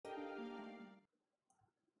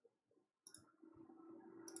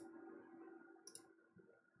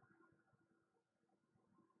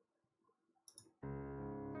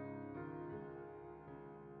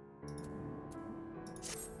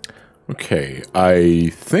Okay,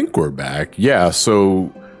 I think we're back. Yeah,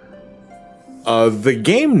 so the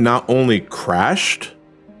game not only crashed,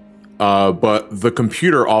 but the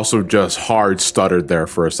computer also just hard stuttered there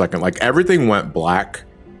for a second. Like everything went black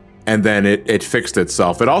and then it fixed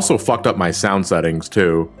itself. It also fucked up my sound settings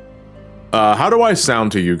too. How do I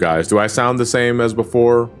sound to you guys? Do I sound the same as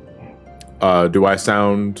before? Do I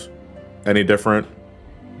sound any different?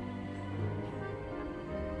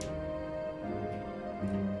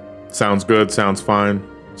 Sounds good, sounds fine,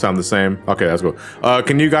 sound the same. Okay, that's cool.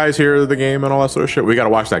 Can you guys hear the game and all that sort of shit? We gotta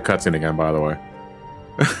watch that cutscene again, by the way.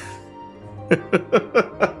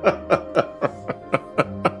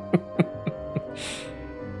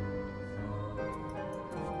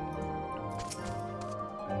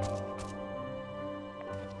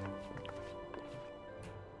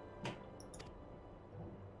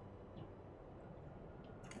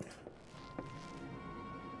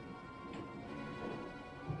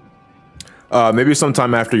 Maybe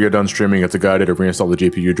sometime after you're done streaming, it's a good idea to reinstall the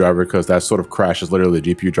GPU driver because that sort of crash is literally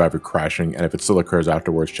the GPU driver crashing, and if it still occurs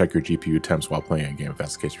afterwards, check your GPU temps while playing a game if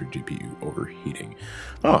that's the case for your GPU overheating.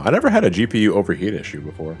 Oh, I never had a GPU overheat issue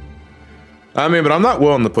before. I mean, but I'm not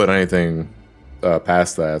willing to put anything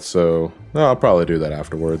past that, so no, I'll probably do that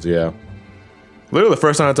afterwards, yeah. Literally the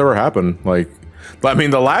first time it's ever happened. Like, I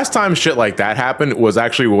mean, the last time shit like that happened was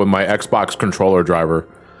actually with my Xbox controller driver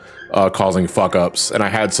causing fuck-ups, and I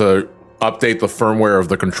had to update the firmware of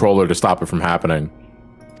the controller to stop it from happening.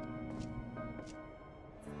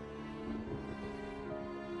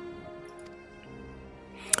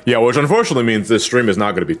 Yeah, which unfortunately means this stream is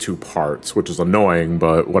not going to be 2 parts, which is annoying,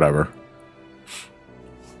 but whatever.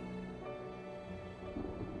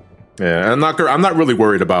 Yeah, I'm not really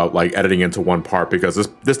worried about like editing into 1 part because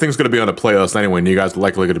this thing's going to be on a playlist anyway, and you guys are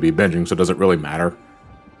likely going to be binging, so it doesn't really matter.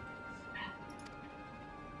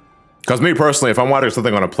 Because me personally, if I'm watching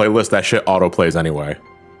something on a playlist, that shit auto-plays anyway.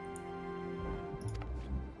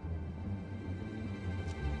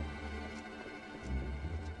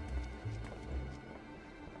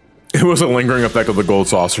 It was a lingering effect of the gold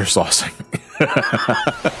saucer saucing.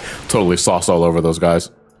 Totally sauce all over those guys.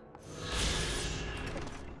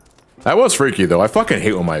 That was freaky, though. I fucking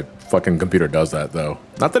hate when my fucking computer does that, though.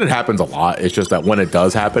 Not that it happens a lot, it's just that when it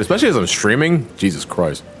does happen, especially as I'm streaming, Jesus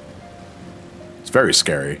Christ. It's very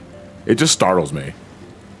scary. It just startles me.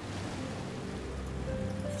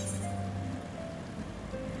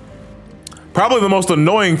 Probably the most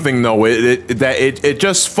annoying thing, though, it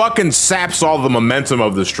just fucking saps all the momentum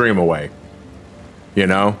of the stream away. You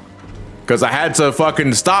know? Because I had to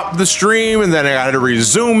fucking stop the stream, and then I had to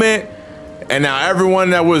resume it, and now everyone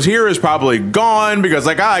that was here is probably gone, because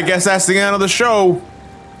like, I guess that's the end of the show.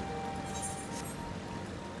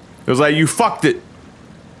 It was like, you fucked it.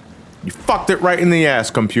 You fucked it right in the ass,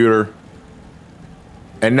 computer.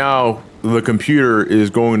 And now the computer is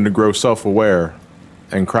going to grow self-aware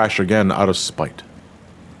and crash again out of spite.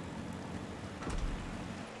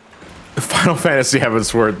 Final Fantasy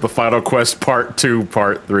Heavensward, the Final Quest Part 2,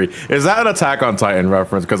 Part 3. Is that an Attack on Titan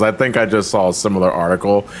reference? Because I think I just saw a similar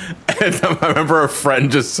article. And I remember a friend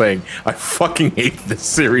just saying, I fucking hate this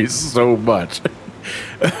series so much.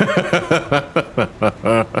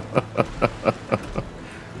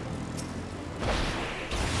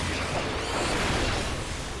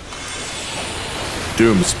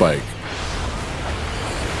 Doom Spike.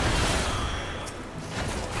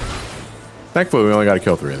 Thankfully, we only got to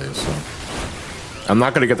kill 3 of these, so. I'm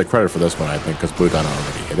not going to get the credit for this one, I think, because Blue Dino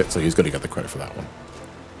already hit it, so he's going to get the credit for that one.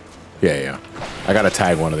 Yeah. I got to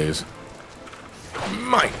tag one of these.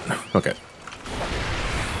 Mine. Okay.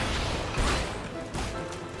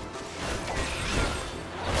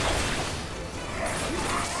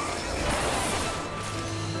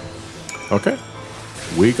 Okay.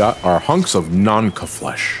 We got our hunks of non-ka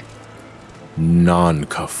flesh.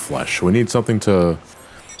 Non-ka flesh. We need something to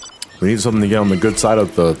get on the good side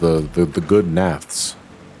of the good naths.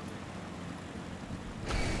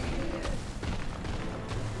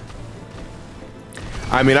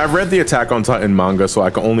 I mean, I've read the Attack on Titan manga, so I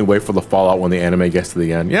can only wait for the fallout when the anime gets to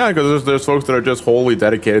the end. Yeah, because there's folks that are just wholly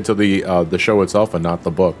dedicated to the show itself and not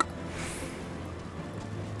the book.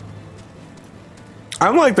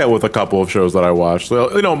 I'm like that with a couple of shows that I watched.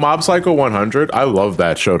 You know, Mob Psycho 100, I love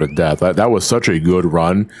that show to death. That was such a good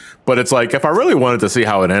run. But it's like, if I really wanted to see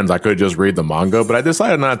how it ends, I could just read the manga. But I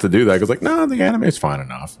decided not to do that because, like, nah, the anime is fine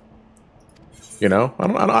enough. You know, I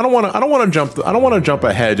don't want to jump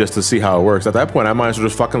ahead just to see how it works. At that point, I might as well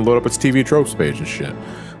just fucking load up its TV tropes page and shit.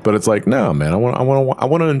 But it's like, no, man, I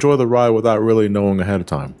want to enjoy the ride without really knowing ahead of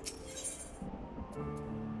time.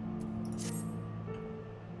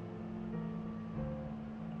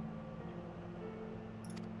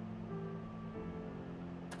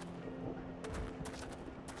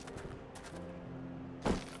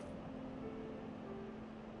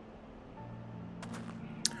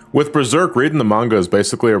 With Berserk, reading the manga is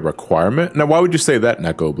basically a requirement. Now, why would you say that,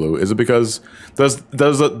 Neko Blue? Is it because does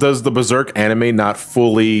the Berserk anime not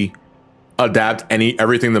fully adapt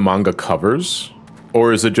everything the manga covers,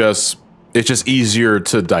 or is it just it's just easier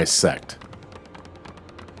to dissect?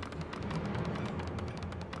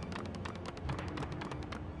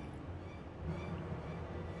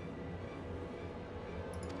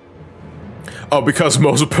 Oh, because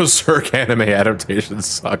most Berserk anime adaptations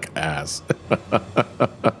suck ass.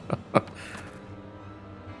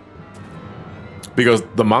 Because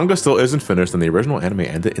the manga still isn't finished and the original anime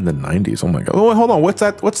ended in the 90s. Oh my god. Oh, wait, hold on. What's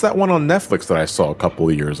that one on Netflix that I saw a couple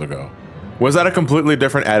of years ago? Was that a completely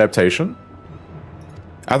different adaptation?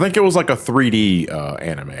 I think it was like a 3D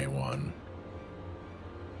anime one.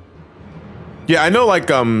 Yeah, I know like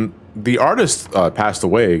the artist passed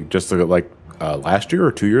away just like last year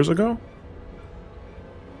or 2 years ago.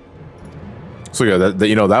 So yeah,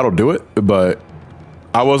 that'll do it. But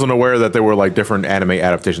I wasn't aware that there were like different anime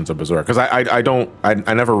adaptations of Berserk because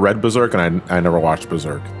I never read Berserk and I never watched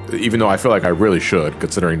Berserk, even though I feel like I really should,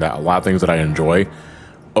 considering that a lot of things that I enjoy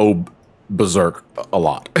owe Berserk a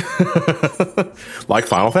lot, like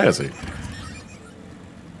Final Fantasy.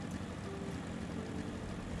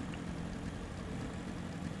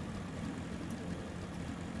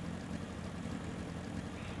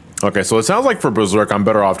 Okay, so it sounds like for Berserk, I'm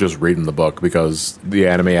better off just reading the book because the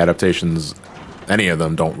anime adaptations, any of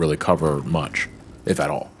them, don't really cover much, if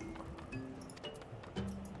at all.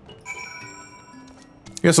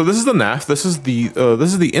 Yeah, so this is the Nath. This is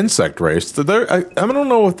the insect race. I don't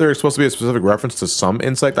know if there's supposed to be a specific reference to some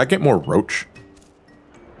insect. I get more roach.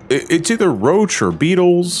 It's either roach or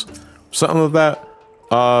beetles, something like that.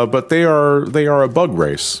 But they are a bug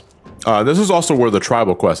race. This is also where the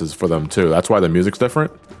tribal quest is for them too. That's why the music's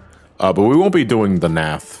different. But we won't be doing the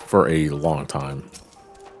Nath for a long time.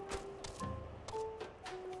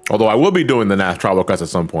 Although I will be doing the Nath tribal quest at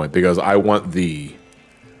some point because I want the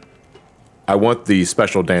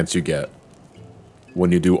special dance you get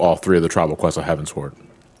when you do all 3 of the tribal quests of Heavensward.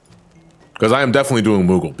 Because I am definitely doing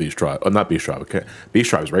Moogle Beast Tribe. Not Beast Tribe. Okay. Beast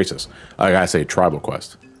Tribe's racist. I gotta say tribal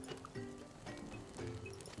quest.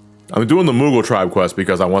 I'm doing the Moogle tribe quest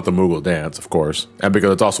because I want the Moogle dance, of course. And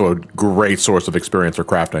because it's also a great source of experience for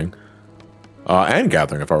crafting. And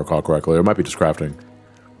gathering, if I recall correctly. Or it might be just crafting.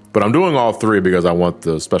 But I'm doing all 3 because I want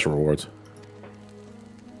the special rewards.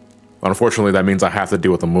 Unfortunately, that means I have to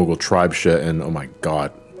deal with the Moogle tribe shit, and oh my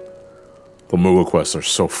god. The Moogle quests are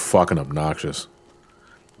so fucking obnoxious.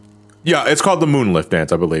 Yeah, it's called the Moonlift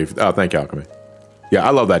dance, I believe. Oh, thank you, Alchemy. Yeah,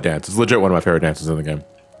 I love that dance. It's legit one of my favorite dances in the game.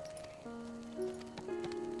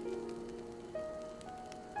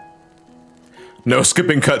 No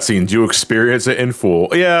skipping cutscenes, you experience it in full.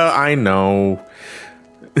 Yeah, I know.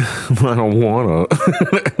 I don't wanna.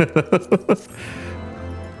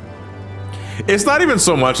 It's not even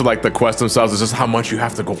so much like the quests themselves, it's just how much you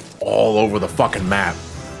have to go all over the fucking map.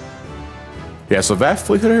 Yeah, so that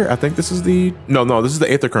fleet here, I think this is the... No, this is the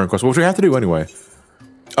 8th current quest, which we have to do anyway.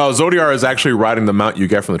 Oh, Zodiar is actually riding the mount you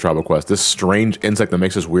get from the tribal quest. This strange insect that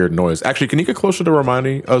makes this weird noise. Actually, can you get closer to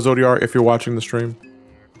Ramani, Zodiar, if you're watching the stream?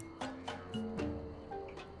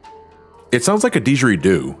 It sounds like a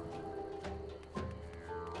didgeridoo.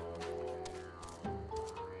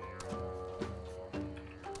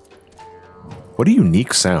 What a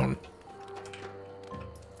unique sound.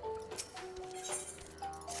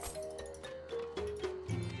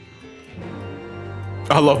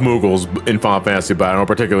 I love Moogles in Final Fantasy, but I don't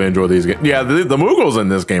particularly enjoy these games. Yeah, the Moogles in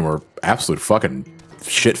this game are absolute fucking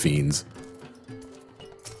shit fiends.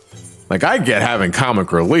 Like, I get having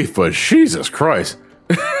comic relief, but Jesus Christ.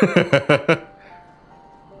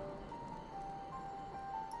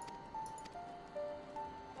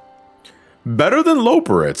 Better than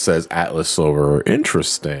Loperit, says Atlas Silver.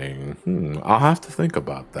 Interesting. I'll have to think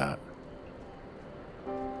about that.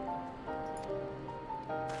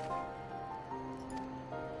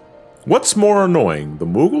 What's more annoying, the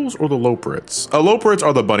Moogles or the Loperits? Loperits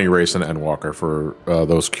are the bunny race in Endwalker for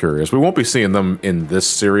those curious. We won't be seeing them in this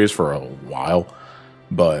series for a while,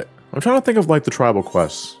 but I'm trying to think of like the tribal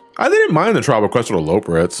quests. I didn't mind the tribal quests or the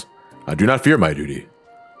Loperits. I do not fear my duty.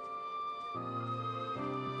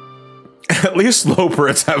 At least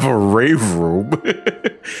Loperits have a rave room.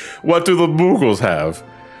 What do the Moogles have?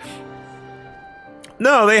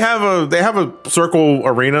 No, they have a circle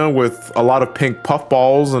arena with a lot of pink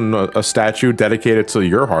puffballs and a statue dedicated to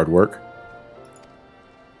your hard work.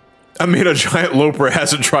 I mean, a giant Loperit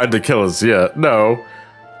hasn't tried to kill us yet. No.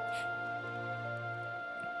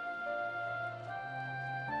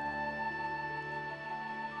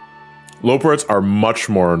 Loperits are much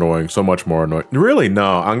more annoying, so much more annoying. Really?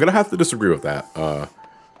 No, I'm gonna have to disagree with that.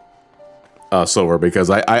 silver because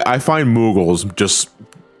I find Moogles just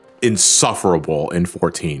insufferable in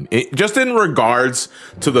 14. Just in regards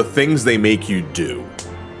to the things they make you do.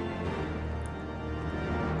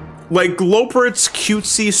 Like Lopert's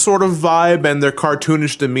cutesy sort of vibe and their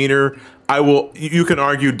cartoonish demeanor, you can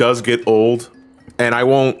argue does get old, and I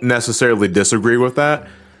won't necessarily disagree with that,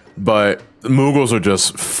 but Moogles are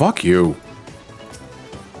just, fuck you.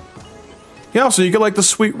 Yeah, so you get like the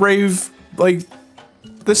sweet rave, like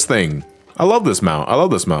this thing. I love this mount. I love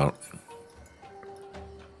this mount.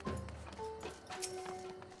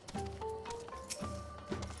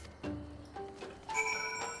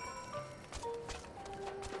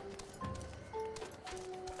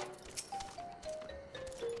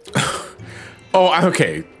 Oh,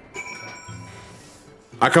 okay.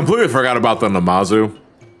 I completely forgot about the Namazu.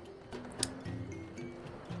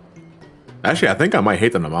 Actually, I think I might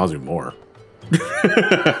hate the Namazu more.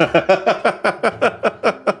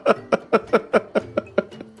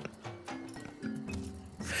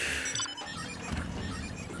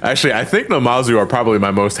 Actually, I think Namazu are probably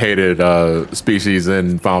my most hated species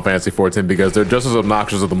in Final Fantasy XIV because they're just as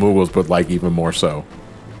obnoxious as the Moogles, but like even more so.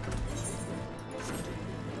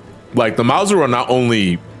 Like the Namazu are not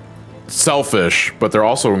only selfish, but they're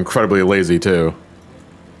also incredibly lazy too.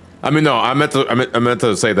 I mean, no, I meant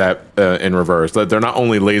to say that in reverse. That they're not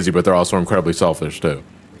only lazy, but they're also incredibly selfish too.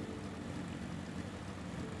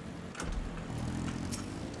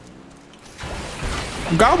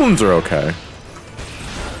 Goblins are okay.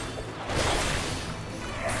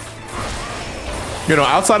 You know,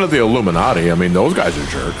 outside of the Illuminati, I mean, those guys are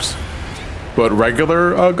jerks. But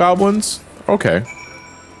regular goblins, okay.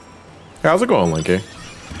 How's it going, Linky?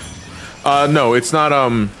 No, it's not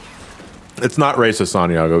racist,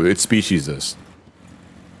 Santiago. It's speciesist.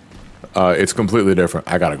 It's completely different.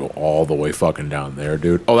 I gotta go all the way fucking down there,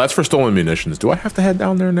 dude. Oh, that's for stolen munitions. Do I have to head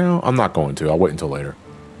down there now? I'm not going to. I'll wait until later.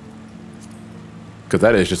 Because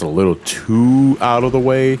that is just a little too out of the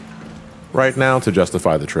way right now to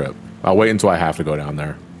justify the trip. I'll wait until I have to go down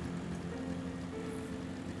there.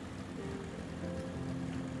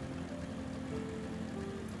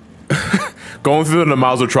 Going through the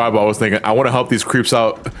Namazu tribe, I was thinking, I want to help these creeps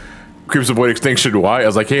out. Creeps avoid extinction. Why? I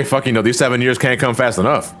was like, hey, fucking no, these 7 years can't come fast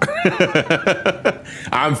enough.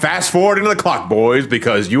 I'm fast forwarding the clock, boys,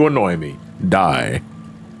 because you annoy me. Die.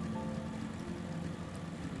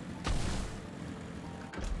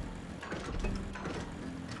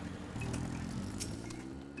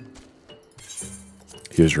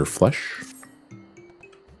 Here's your flesh.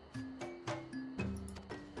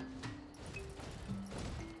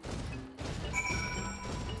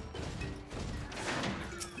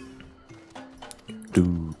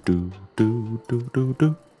 Do do do do do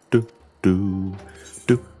do do do do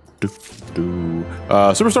do do.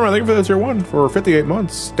 Superstar, thank you for the tier 1 for 58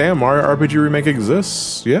 months. Damn, Mario RPG remake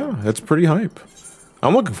exists. Yeah, it's pretty hype.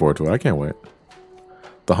 I'm looking forward to it. I can't wait.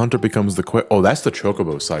 The hunter becomes the quest. Oh, that's the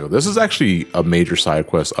Chocobo cycle. This is actually a major side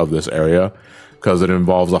quest of this area because it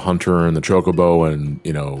involves a hunter and the Chocobo and,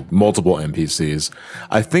 you know, multiple NPCs.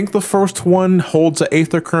 I think the first one holds an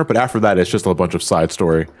Aether Current, but after that, it's just a bunch of side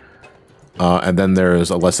story. And then there's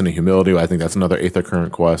a lesson in humility. I think that's another Aether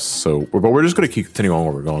Current quest. So, but we're just going to keep continuing on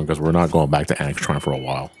where we're going because we're not going back to Annex Shrine for a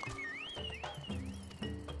while.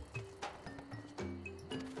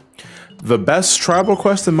 The best tribal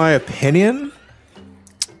quest, in my opinion.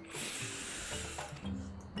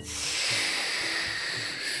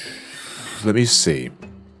 Let me see.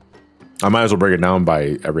 I might as well break it down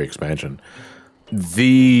by every expansion.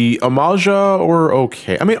 The Amaja were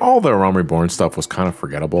okay. I mean, all the Realm Reborn stuff was kind of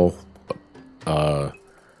forgettable. The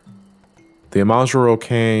Amaja were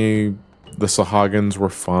okay. The Sahagins were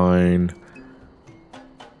fine.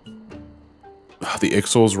 The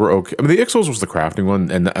Ixals were okay. I mean, the Ixals was the crafting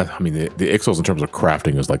one, and I mean, the Ixals in terms of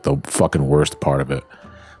crafting is like the fucking worst part of it.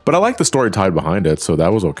 But I like the story tied behind it, so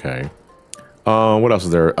that was okay. What else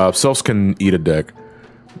is there? Sylphs can eat a dick.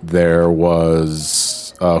 There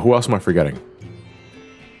was... who else am I forgetting?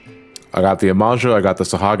 I got the Amaja, I got the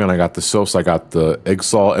Sahagin, I got the Sylphs, I got the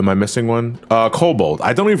Ixal. Am I missing one? Kobold.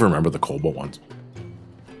 I don't even remember the Kobold ones.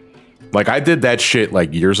 Like, I did that shit,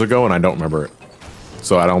 like, years ago, and I don't remember it.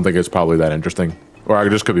 So I don't think it's probably that interesting. Or I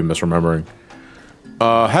just could be misremembering.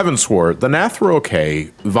 Heavensward. The Nath were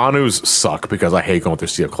okay. Vanus suck, because I hate going through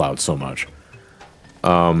Sea of Clouds so much.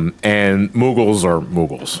 And Moogles are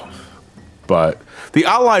Moogles. But the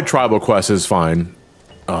Allied Tribal Quest is fine,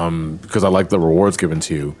 because I like the rewards given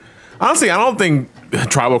to you. Honestly, I don't think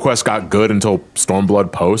Tribal Quest got good until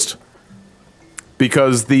Stormblood Post.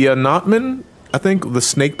 Because the Notmen, I think the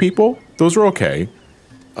Snake People, those were okay.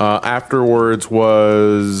 Afterwards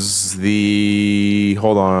was the...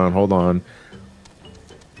 Hold on.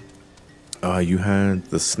 You had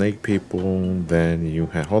the snake people, then you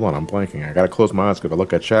had... Hold on, I'm blanking. I gotta close my eyes because if I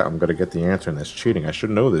look at chat, I'm gonna get the answer, and that's cheating. I should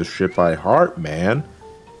know this shit by heart, man.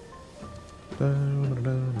 There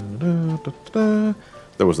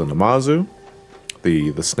was the Namazu,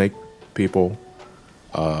 the snake people,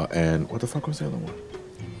 and what the fuck was the other one?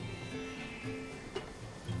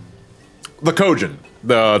 The Kojin,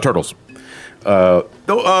 the turtles.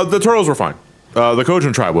 The turtles were fine. The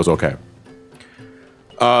Kojin tribe was okay.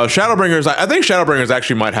 Shadowbringers, I think Shadowbringers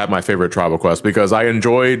actually might have my favorite tribal quest because I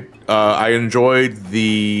enjoyed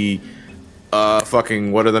the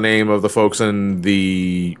fucking, what are the name of the folks in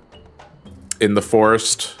the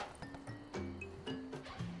forest?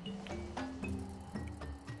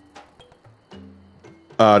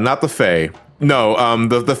 Not the Fae. No,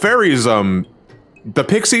 the fairies, the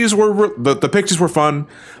pixies were the pixies were fun.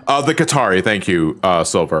 The Qatari, thank you,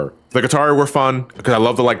 Silver. The Qatari were fun because I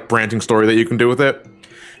love the like branching story that you can do with it.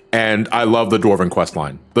 And I love the Dwarven quest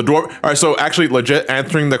line. All right, so actually legit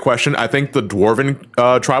answering the question, I think the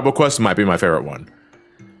Dwarven tribal quest might be my favorite one.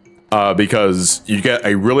 Because you get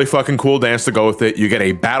a really fucking cool dance to go with it. You get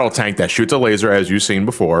a battle tank that shoots a laser as you've seen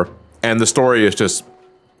before. And the story is just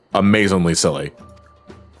amazingly silly.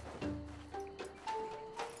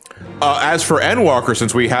 As for Endwalker,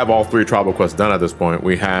 since we have all 3 tribal quests done at this point,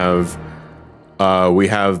 we have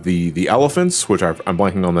the elephants, which I'm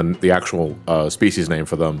blanking on the actual species name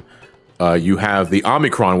for them. You have the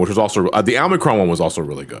Omicron, which was also the Omicron one was also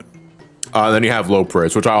really good. Then you have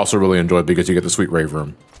Lopris, which I also really enjoyed because you get the sweet rave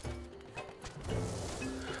room.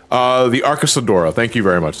 The Arcasadora, thank you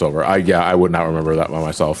very much, Silver. Yeah, I would not remember that by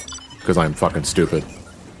myself because I'm fucking stupid.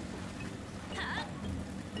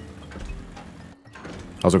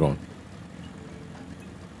 How's it going?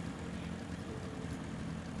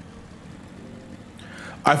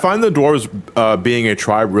 I find the dwarves being a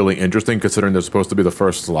tribe really interesting, considering they're supposed to be the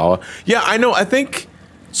first Zalala. Yeah, I know. I think.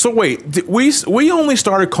 So wait, we only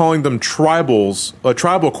started calling them tribal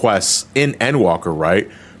quests in Endwalker, right?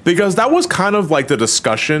 Because that was kind of like the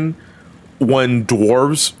discussion when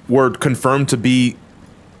dwarves were confirmed to be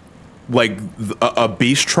like a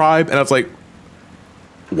beast tribe, and I was like,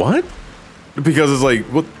 what? Because it's like,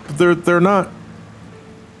 well, they're not.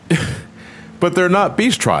 But they're not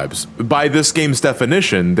beast tribes. By this game's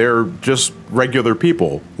definition, they're just regular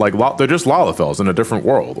people. Like, they're just Lalafels in a different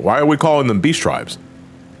world. Why are we calling them beast tribes?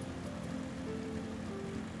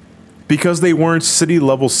 Because they weren't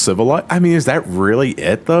city-level civilized? I mean, is that really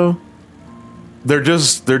it, though? They're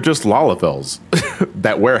just Lalafels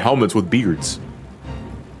that wear helmets with beards.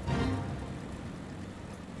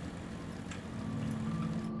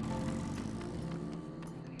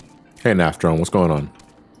 Hey, Naftron, what's going on?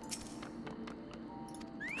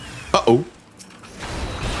 Uh-oh.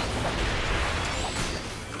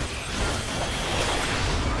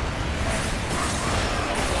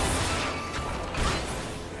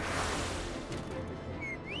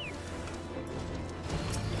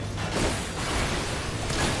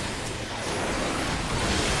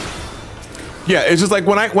 Yeah, it's just like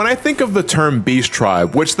when I think of the term beast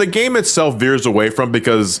tribe, which the game itself veers away from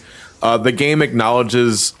because the game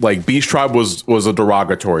acknowledges like beast tribe was a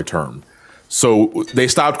derogatory term. So they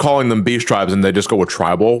stopped calling them beast tribes and they just go with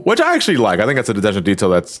tribal, which I actually like. I think that's an attention to detail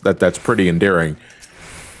that's pretty endearing.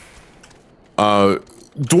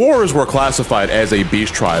 Dwarves were classified as a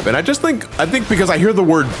beast tribe, and I think because I hear the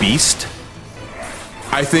word beast,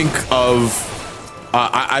 I think of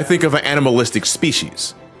an animalistic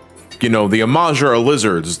species. You know, the Amazir are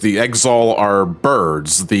lizards, the Exal are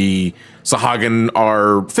birds, the Sahagin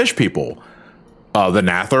are fish people, the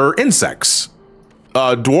Nath are insects.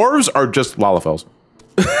 Dwarves are just Lalafels.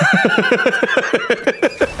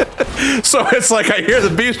 So it's like I hear the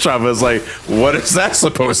beast tribe, it's like, what is that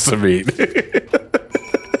supposed to mean?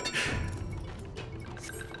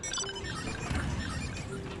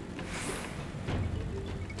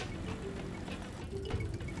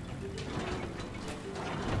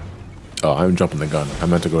 Oh, I'm jumping the gun. I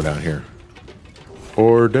meant to go down here.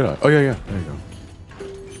 Or did I? Oh, yeah, yeah. There you go.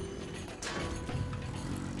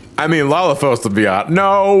 I mean, Lalafels to be honest.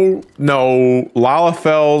 No.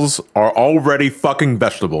 Lalafels are already fucking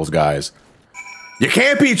vegetables, guys. You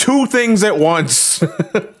can't be 2 things at once.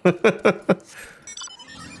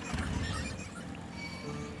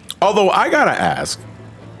 Although, I gotta ask.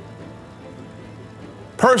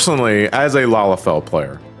 Personally, as a Lalafell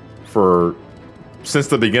player, since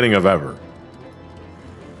the beginning of ever,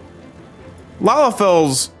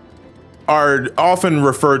 Lalafels are often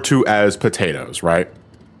referred to as potatoes, right?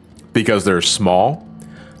 Because they're small.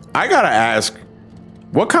 I gotta ask,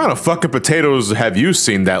 what kind of fucking potatoes have you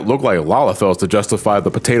seen that look like Lalafels to justify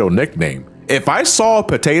the potato nickname? If I saw a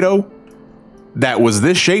potato that was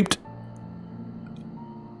this shaped,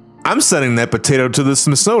 I'm sending that potato to the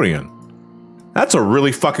Smithsonian. That's a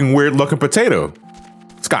really fucking weird looking potato.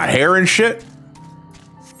 It's got hair and shit.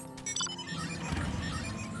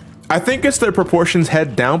 I think it's their proportions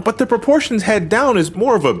head down, but the proportions head down is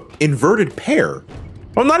more of a inverted pear.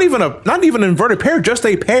 Well, not even an inverted pear, just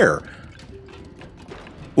a pear.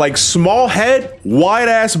 Like small head, wide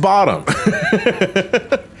ass bottom.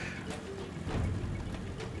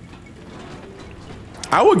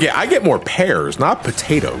 I get more pears, not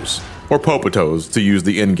potatoes or popotos, to use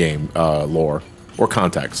the in-game lore or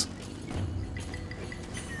context.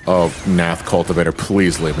 Oh, Nath cultivator,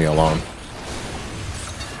 please leave me alone.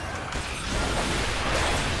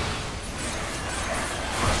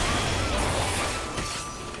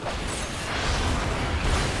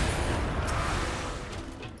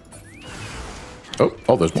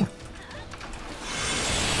 Oh, there's more.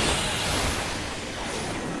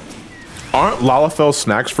 Aren't Lalafell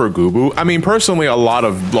snacks for Gubu? I mean, personally, a lot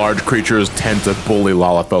of large creatures tend to bully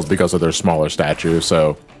Lalafells because of their smaller stature,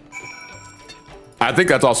 so I think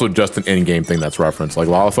that's also just an in-game thing that's referenced. Like,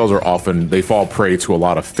 Lalafells are often, they fall prey to a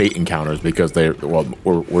lot of fate encounters because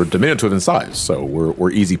we're diminutive in size, so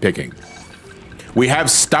we're easy picking. We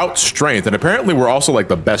have stout strength, and apparently we're also like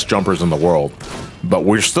the best jumpers in the world, but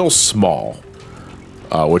we're still small.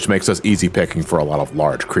 Which makes us easy picking for a lot of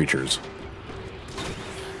large creatures.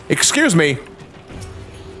 Excuse me.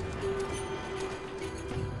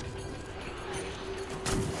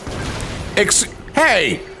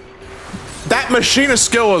 Hey! That machinist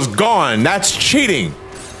skill is gone. That's cheating.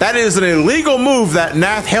 That is an illegal move that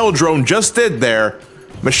Nath Helldrone just did there.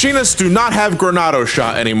 Machinists do not have Granado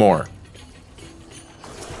shot anymore.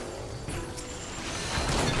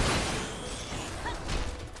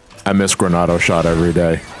 I miss Granado shot every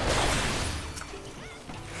day.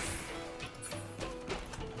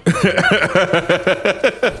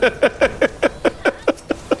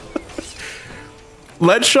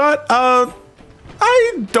 Lead shot? I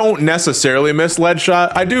don't necessarily miss lead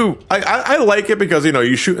shot. I do. I like it because, you know,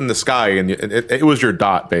 you shoot in the sky and it was your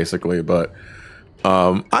dot basically, but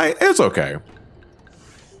it's okay.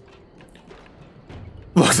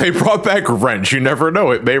 Look, they brought back Wrench. You never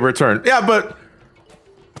know, it may return. Yeah, but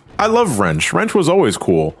I love Wrench. Wrench was always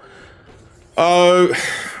cool.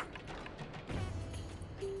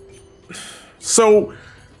 So,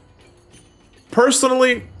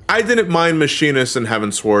 personally, I didn't mind Machinist and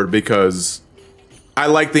Heavensward because I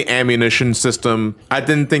like the ammunition system. I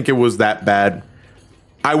didn't think it was that bad.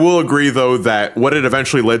 I will agree, though, that what it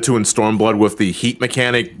eventually led to in Stormblood with the heat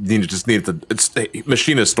mechanic, you just needed to...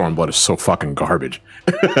 Machinist Stormblood is so fucking garbage.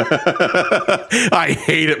 I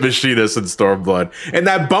hated Machinist in Stormblood. And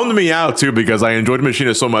that bummed me out, too, because I enjoyed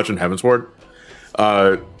Machinist so much in Heavensward.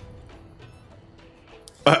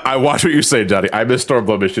 I watch what you say, Johnny. I miss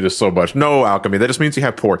Stormblood Machinist so much. No, Alchemy, that just means you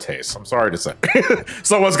have poor taste. I'm sorry to say.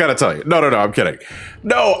 Someone's got to tell you. No, I'm kidding.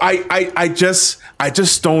 No, I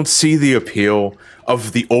just don't see the appeal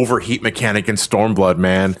of the overheat mechanic in Stormblood,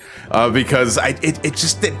 man, because I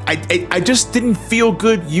just didn't feel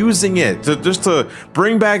good using it. To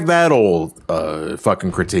bring back that old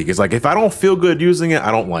fucking critique. It's like, if I don't feel good using it,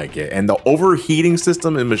 I don't like it. And the overheating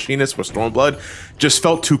system in Machinist for Stormblood just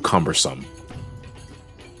felt too cumbersome.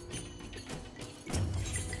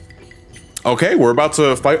 Okay, we're about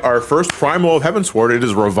to fight our first Primal of Heavensward. It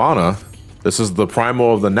is Ravana. This is the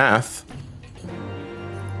Primal of the Nath.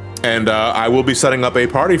 And I will be setting up a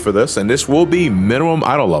party for this, and this will be minimum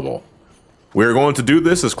idol level. We're going to do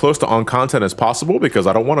this as close to on content as possible because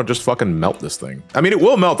I don't want to just fucking melt this thing. I mean, it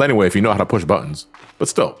will melt anyway if you know how to push buttons, but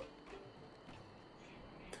still.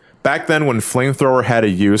 Back then when Flamethrower had a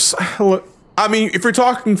use, I mean, if you're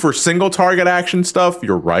talking for single target action stuff,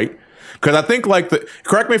 you're right. Because I think, like,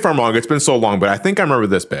 correct me if I'm wrong, it's been so long, but I think I remember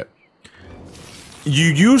this bit. You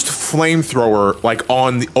used Flamethrower, like,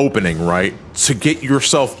 on the opening, right? To get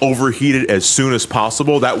yourself overheated as soon as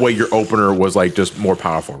possible. That way your opener was, like, just more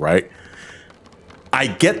powerful, right? I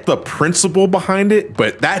get the principle behind it,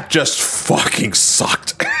 but that just fucking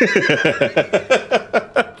sucked.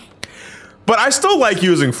 But I still like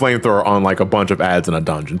using Flamethrower on, like, a bunch of ads in a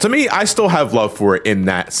dungeon. To me, I still have love for it in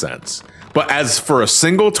that sense. But as for a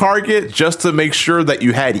single target, just to make sure that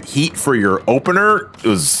you had heat for your opener, it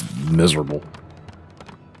was miserable.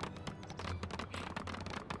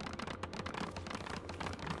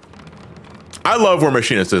 I love where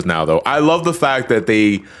Machinist is now, though. I love the fact that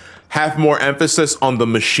they have more emphasis on the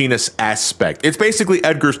Machinist aspect. It's basically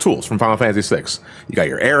Edgar's tools from Final Fantasy VI. You got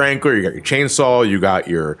your air anchor, you got your chainsaw, you got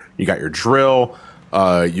your drill.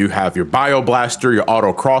 You have your bio blaster, your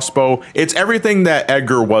auto crossbow. It's everything that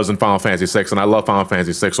Edgar was in Final Fantasy VI, and I love Final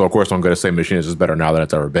Fantasy VI, so of course I'm going to say Machinist is better now than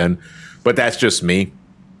it's ever been. But that's just me.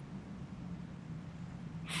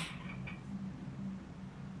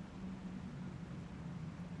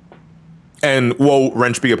 And woe,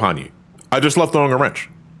 wrench be upon you. I just love throwing a wrench.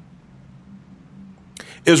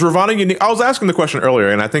 Is Ravana unique? I was asking the question earlier,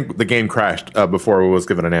 and I think the game crashed before it was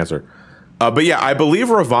given an answer. But yeah, I believe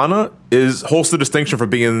Ravana holds the distinction for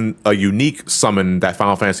being a unique summon that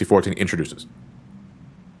Final Fantasy XIV introduces.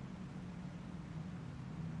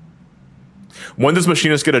 When does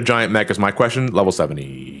Machinist get a giant mech is my question. Level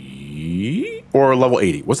 70 or level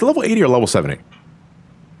 80? Was it level 80 or level 70?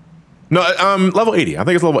 No, level 80. I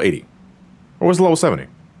think it's level 80. Or was it level 70?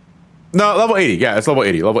 No, level 80. Yeah, it's level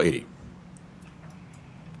 80. Level 80.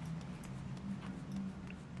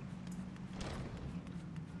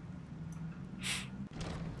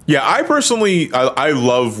 Yeah, I personally, I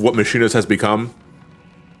love what Machinist has become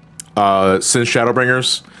since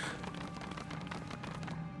Shadowbringers.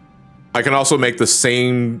 I can also make the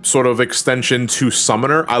same sort of extension to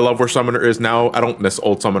Summoner. I love where Summoner is now. I don't miss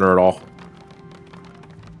old Summoner at all.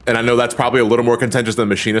 And I know that's probably a little more contentious than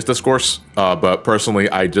Machinist discourse, but personally,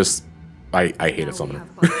 I hated Summoner.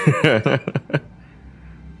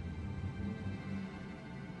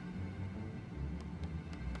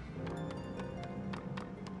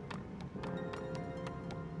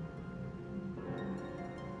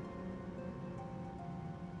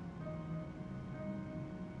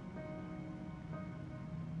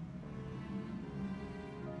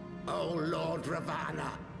 O Lord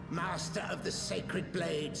Ravana, master of the sacred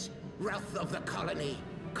blades, wrath of the colony,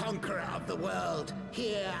 conqueror of the world,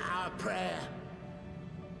 hear our prayer.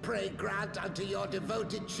 Pray grant unto your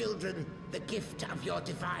devoted children the gift of your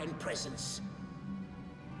divine presence.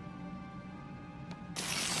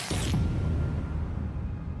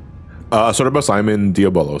 Sorbus, I'm in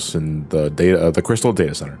Diabolos in the Crystal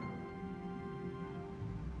Data Center.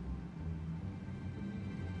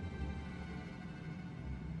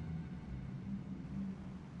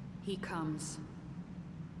 He comes.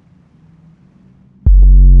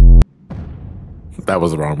 That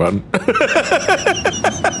was the wrong button.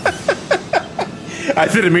 I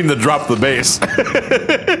didn't mean to drop the bass.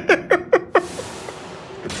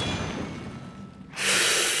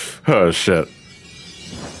 Oh, shit.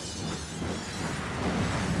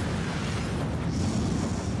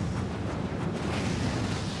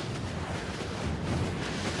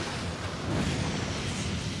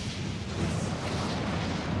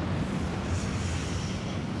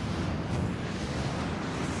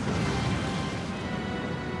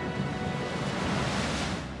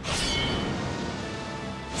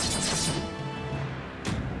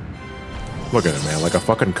 Look at it, man, like a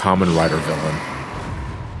fucking Common Rider villain.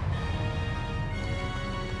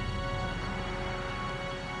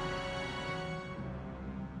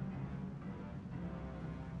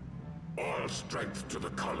 All strength to the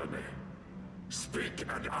colony. Speak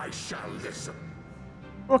and I shall listen.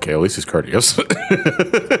 Okay, at least he's courteous. Oh,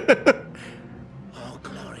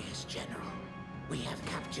 glorious general, we have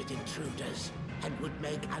captured intruders and would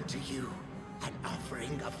make unto you an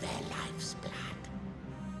offering of their life's blood.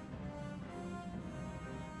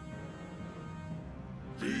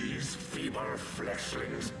 These feeble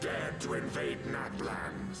fleshlings dared to invade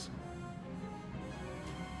Natlands.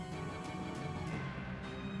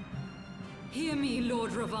 Hear me,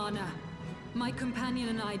 Lord Ravana. My companion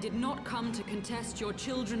and I did not come to contest your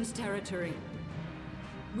children's territory.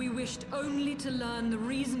 We wished only to learn the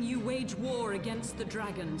reason you wage war against the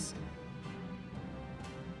dragons.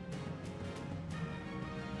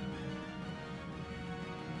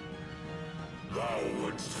 Thou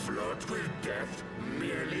wouldst flirt with death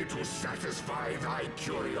merely to satisfy thy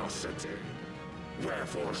curiosity.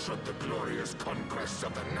 Wherefore should the glorious conquests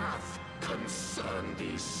of the Nath concern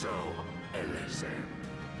thee so, Elezen?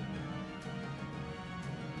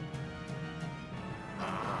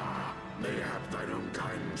 Ah, mayhap thine own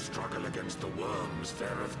kind struggle against the worms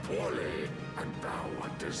fareth poorly, and thou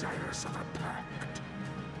art desirous of a pact.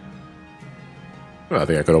 Well, I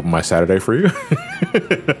think I could open my Saturday for you.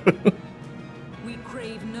 We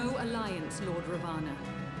crave no alliance, Lord Ravana.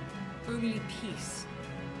 Only peace.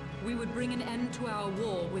 We would bring an end to our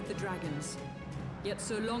war with the dragons. Yet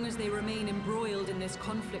so long as they remain embroiled in this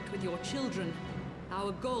conflict with your children,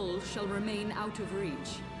 our goal shall remain out of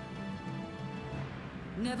reach.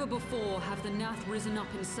 Never before have the Nath risen up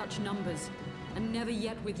in such numbers, and never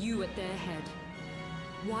yet with you at their head.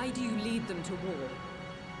 Why do you lead them to war?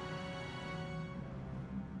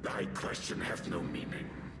 Thy question hath no meaning.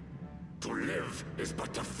 To live is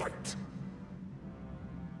but to fight.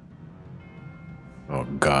 Oh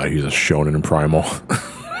god, he's a shonen in primal.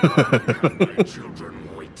 My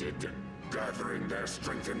children waited, gathering their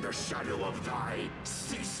strength in the shadow of thy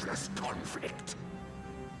ceaseless conflict.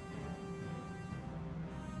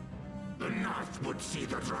 The North would see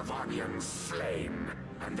the Dravanians slain,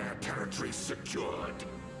 and their territory secured.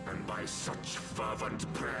 And by such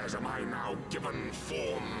fervent prayers am I now given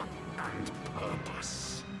form and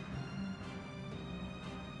purpose.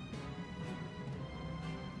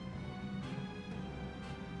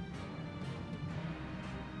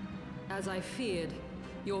 As I feared,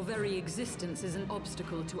 your very existence is an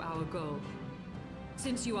obstacle to our goal.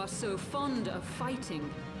 Since you are so fond of fighting,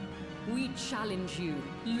 we challenge you,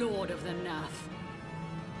 Lord of the Nath.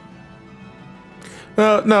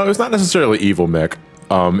 No, it's not necessarily evil, Mick.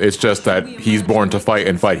 It's just that he's born to fight,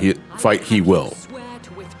 and fight he will. Swear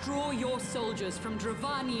to withdraw your soldiers from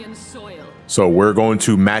Dravanian soil. So we're going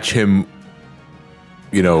to match him,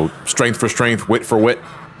 you know, strength for strength, wit for wit,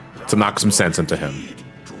 to knock some sense into him.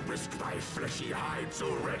 To risk thy fleshy hide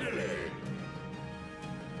so readily.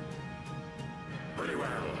 Very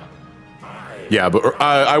well. Yeah, but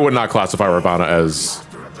I would not classify Ravana as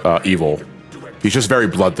evil. He's just very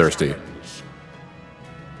bloodthirsty.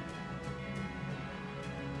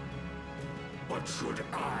 But should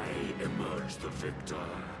I emerge the victor,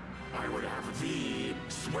 I would have thee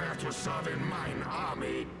swear to serve in mine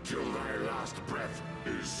army till thy last breath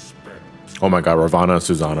is spent. Oh my god, Ravana and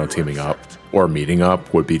Susano teaming up or meeting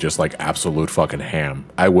up would be just like absolute fucking ham.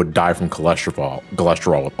 I would die from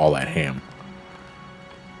cholesterol with all that ham.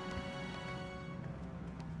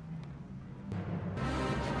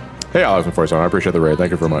 Hey, Alex from Force, I appreciate the raid.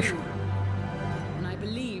 Thank you very much. And I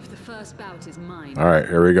believe the first bout is mine. All right,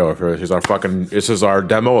 here we go. This is our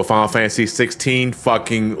demo of Final Fantasy 16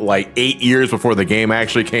 fucking like 8 years before the game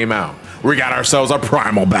actually came out. We got ourselves a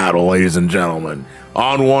primal battle, ladies and gentlemen.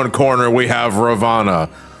 On one corner, we have Ravana,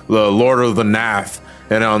 the Lord of the Nath.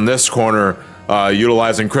 And on this corner,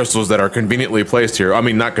 utilizing crystals that are conveniently placed here. I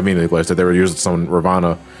mean, not conveniently placed, that they were used some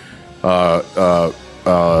Ravana.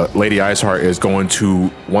 Lady Iceheart is going to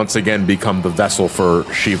once again become the vessel for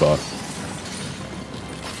Shiva.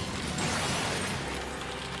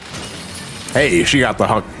 Hey, she got the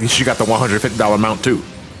 $150 mount too.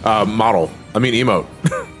 Model. I mean emote.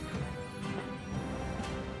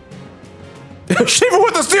 Shiva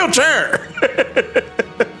with the steel chair.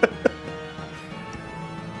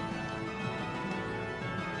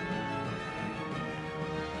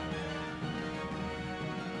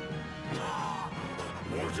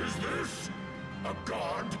 What is this? A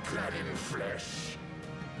god clad in flesh?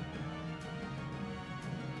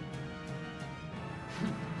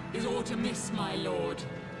 Is aught amiss, my lord?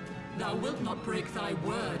 Thou wilt not break thy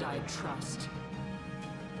word, I trust.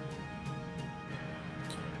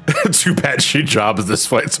 Too bad she jobs this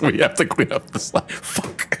fight, so we have to clean up the slide.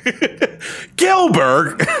 Fuck.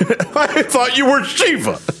 Gilbert! I thought you were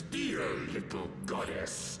Shiva! Dear little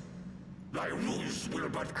goddess, thy ruse will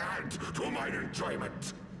but add to mine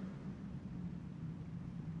enjoyment.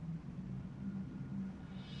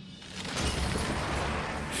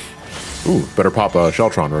 Ooh, better pop a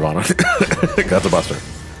Sheltron, Ravana. That's a buster.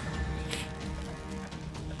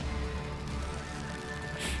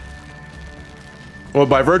 Well,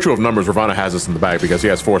 by virtue of numbers, Ravana has this in the bag because he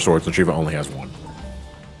has 4 swords and Shiva only has 1.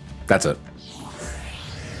 That's it.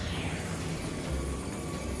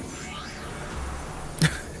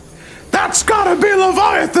 That's gotta be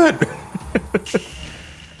Leviathan!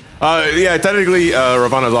 Yeah, technically,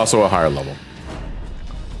 Ravana is also a higher level.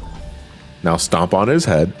 Now stomp on his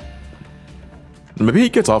head. Maybe he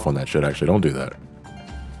gets off on that shit, actually. Don't do that.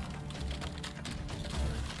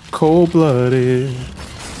 Cold-blooded.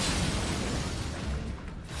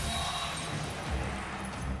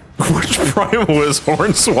 Which primal is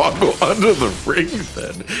Hornswoggle under the ring,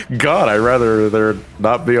 then? God, I'd rather there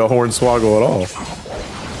not be a Hornswoggle at all.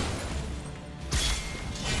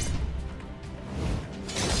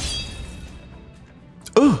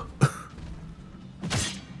 Ugh.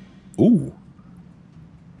 Ooh.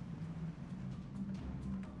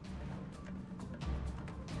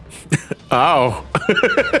 Ow.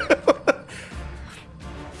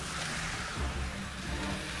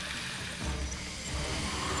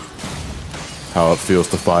 How it feels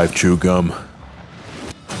to 5 chew gum.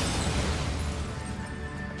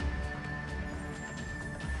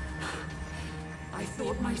 I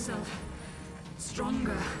thought myself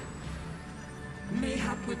stronger.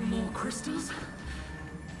 Mayhap with more crystals?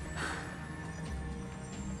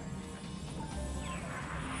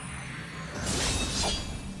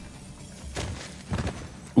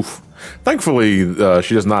 Oof. Thankfully,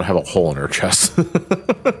 she does not have a hole in her chest.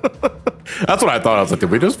 That's what I thought. I was like, did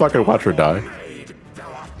we just fucking watch her die?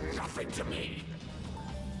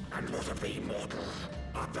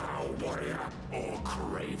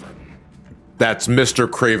 That's Mr.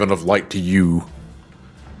 Craven of Light to you.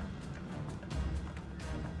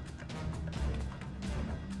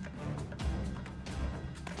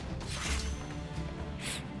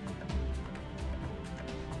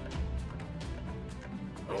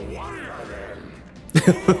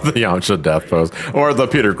 The Yamcha death pose. Or the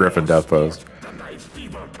Peter Griffin death pose.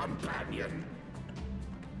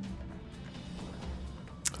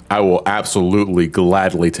 I will absolutely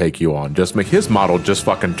gladly take you on. Just make his model just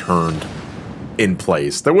fucking turned in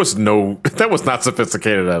place. There was no, that was not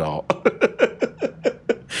sophisticated at all.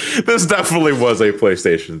 This definitely was a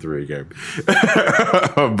PlayStation 3 game.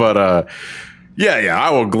 But yeah, I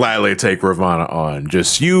will gladly take Ravana on.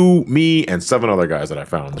 Just you, me, and 7 other guys that I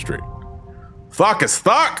found on the street. Thok is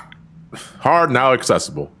Thok! Hard, now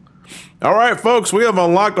accessible. All right, folks, we have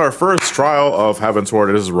unlocked our first trial of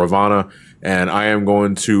Heavensward. This is Ravana. And I am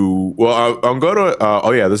going to, well, I'm going to,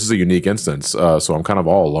 oh yeah, this is a unique instance, so I'm kind of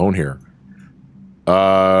all alone here.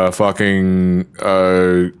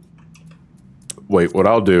 Wait, what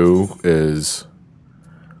I'll do is,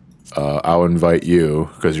 I'll invite you,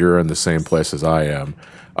 because you're in the same place as I am.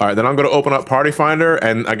 All right, then I'm going to open up Party Finder,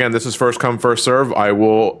 and again, this is first come, first serve. I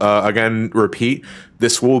will, again, repeat,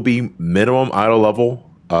 this will be minimum idle level,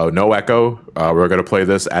 no echo. We're going to play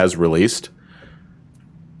this as released.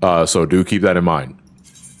 So do keep that in mind.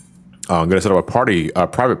 I'm going to set up a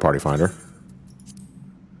private party finder.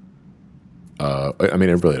 I mean,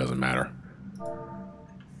 it really doesn't matter.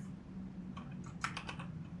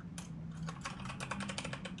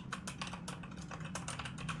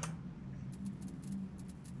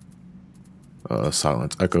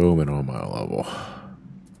 Silence echo, minimum mile level.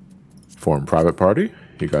 Form private party.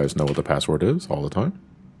 You guys know what the password is all the time.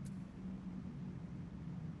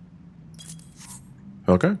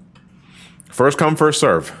 Okay. First come, first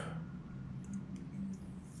serve.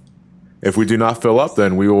 If we do not fill up,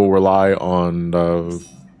 then we will rely on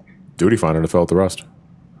Duty Finder to fill out the rest.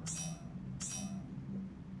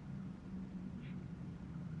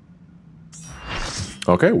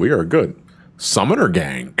 Okay, we are good. Summoner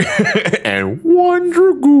Gang. And 1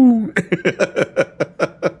 Dragoon.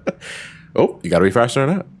 Oh, you gotta be faster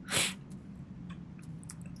than that.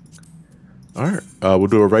 Alright, we'll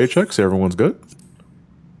do a ready check, see everyone's good.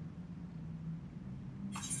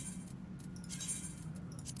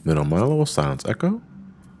 Middle Milo, silence echo.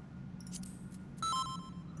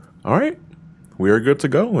 Alright, we are good to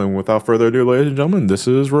go, and without further ado, ladies and gentlemen, this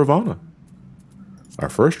is Ravana. Our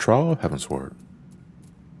first trial of Heavensward.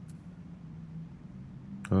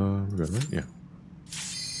 We're good, right? Yeah.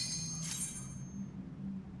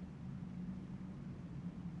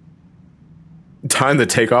 Time to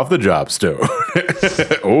take off the job, Stu.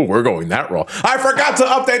 Oh, we're going that roll. I forgot to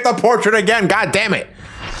update the portrait again, god damn it!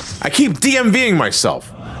 I keep DMVing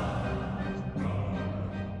myself.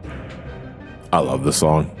 I love this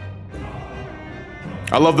song.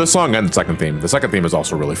 I love this song and the second theme. The second theme is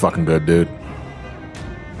also really fucking good, dude.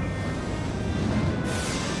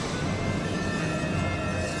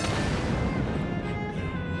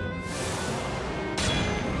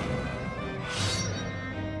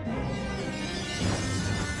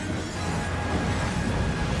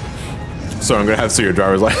 So I'm gonna have to see your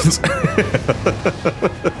driver's license.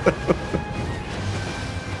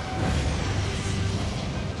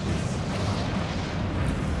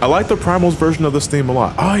 I like the Primal's version of this theme a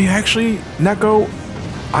lot. Oh, yeah, actually, Neko,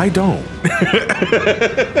 I don't.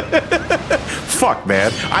 Fuck,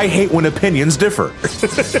 man. I hate when opinions differ.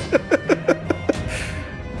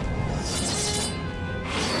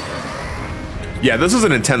 Yeah, this is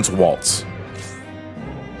an intense waltz.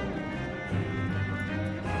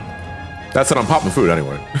 That's it, I'm popping food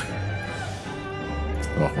anyway.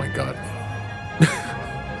 Oh my god.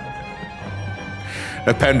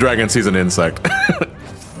 A Pendragon sees an insect.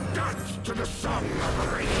 To the song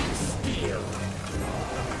of raining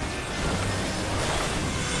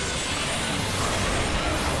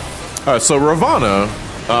steel. So Ravana,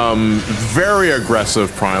 very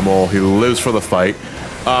aggressive primal. He lives for the fight.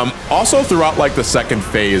 Also throughout like the second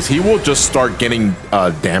phase, he will just start getting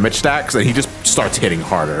damage stacks and he just starts hitting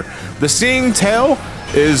harder. The Seeing Tail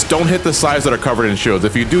is don't hit the sides that are covered in shields.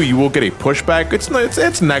 If you do, you will get a pushback.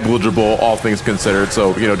 It's negligible, all things considered.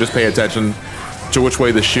 So, you know, just pay attention to which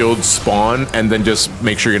way the shields spawn and then just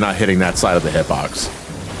make sure you're not hitting that side of the hitbox.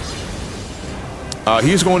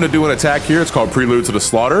 He's going to do an attack here. It's called Prelude to the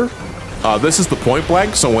Slaughter. This is the point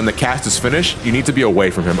blank, so when the cast is finished, you need to be away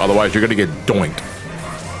from him. Otherwise, you're going to get doinked.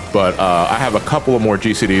 But I have a couple of more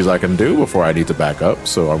GCDs I can do before I need to back up,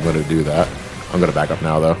 so I'm going to do that. I'm going to back up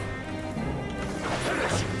now, though.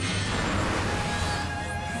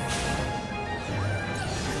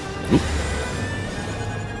 Oop.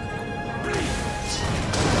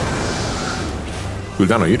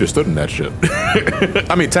 Sultana, you just stood in that shit.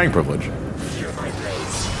 I mean, tank privilege.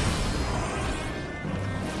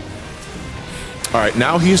 All right,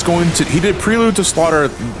 now he's going to, he did prelude to slaughter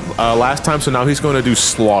last time, so now he's going to do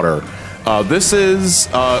slaughter. This is,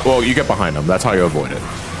 well, you get behind him. That's how you avoid it.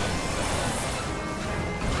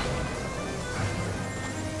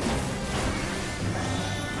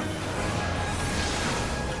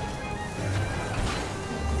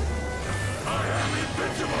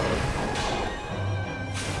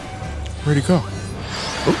 Where'd he go?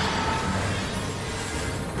 Oh.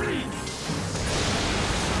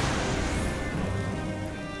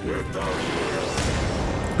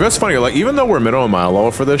 That's funny, like, even though we're middle and mile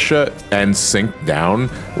level for this shit and sink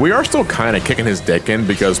down, we are still kind of kicking his dick in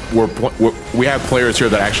because we have players here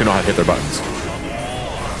that actually know how to hit their buttons.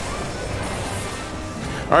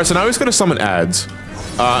 Alright, so now he's gonna summon ads.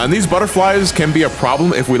 And these butterflies can be a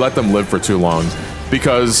problem if we let them live for too long.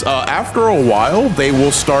 Because after a while, they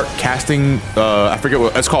will start casting, I forget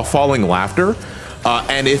what, it's called Falling Laughter.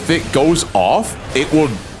 And if it goes off, it will,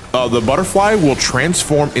 the butterfly will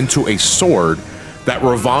transform into a sword that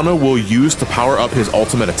Ravana will use to power up his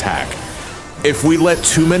ultimate attack. If we let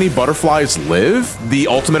too many butterflies live, the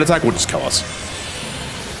ultimate attack will just kill us.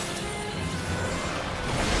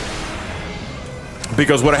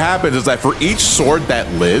 Because what happens is that for each sword that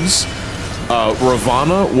lives,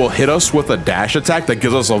 Ravana will hit us with a dash attack that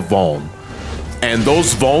gives us a Vuln. And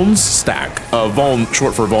those Vulns stack. Vuln,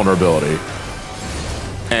 short for vulnerability.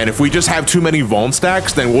 And if we just have too many Vuln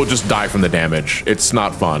stacks, then we'll just die from the damage. It's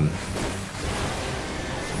not fun.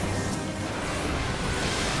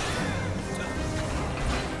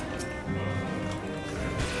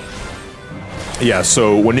 Yeah,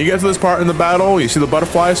 so when you get to this part in the battle, you see the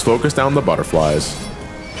butterflies, focus down the butterflies.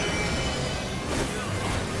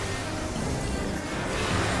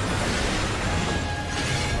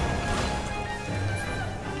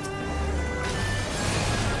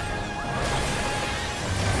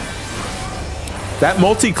 That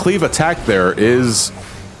multi-cleave attack there is,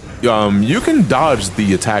 you can dodge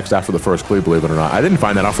the attacks after the first cleave, believe it or not. I didn't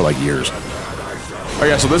find that out for like years. Oh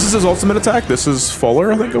yeah, so this is his ultimate attack. This is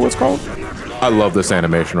Fuller, I think it's called. I love this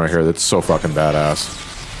animation right here. That's so fucking badass.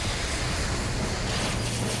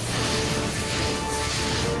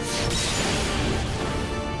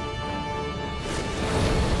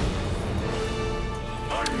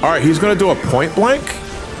 All right, he's gonna do a point blank.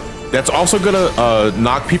 That's also gonna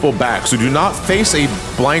knock people back. So do not face a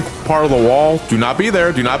blank part of the wall. Do not be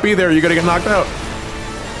there. Do not be there. You're gonna get knocked out.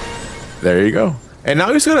 There you go. And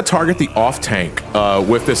now he's gonna target the off tank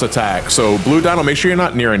with this attack. So Blue Dino, make sure you're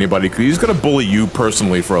not near anybody because he's gonna bully you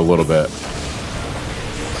personally for a little bit.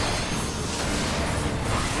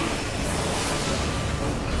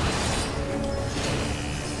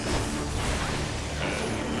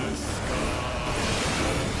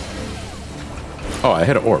 Oh, I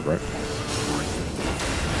hit an orb, right?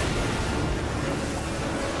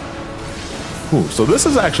 Ooh, so this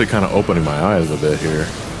is actually kind of opening my eyes a bit here.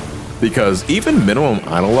 Because even minimum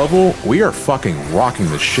idol level, we are fucking rocking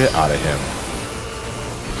the shit out of him.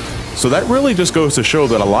 So that really just goes to show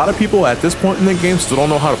that a lot of people at this point in the game still don't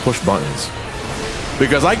know how to push buttons.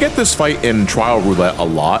 Because I get this fight in Trial Roulette a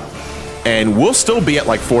lot, and we'll still be at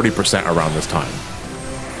like 40% around this time.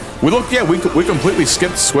 We look, yeah, we completely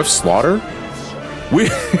skipped Swift Slaughter. We...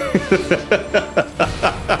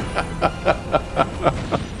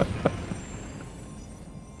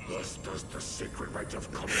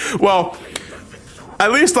 Well,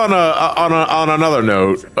 at least on another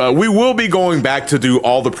note, we will be going back to do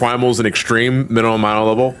all the primals in extreme minimum idol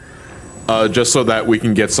level, just so that we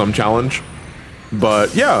can get some challenge.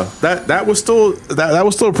 But yeah, that was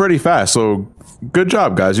still pretty fast. So good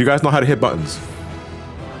job, guys. You guys know how to hit buttons.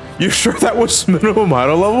 You sure that was minimum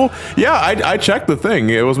idol level? Yeah, I checked the thing.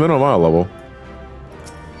 It was minimum idol level.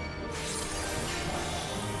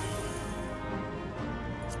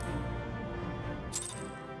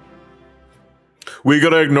 We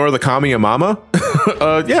gonna ignore the Kami and Mama?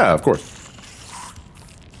 Yeah, of course.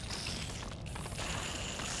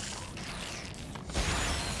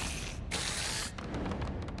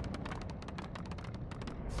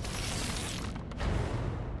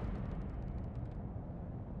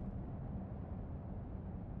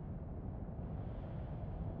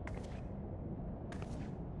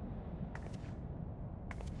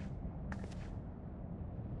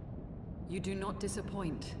 You do not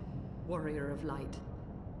disappoint, warrior of light.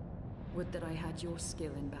 Would that I had your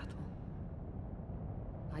skill in battle.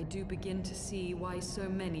 I do begin to see why so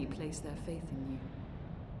many place their faith in you.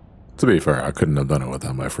 To be fair, I couldn't have done it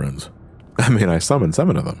without my friends. I mean, I summoned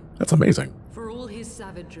 7 of them. That's amazing. For all his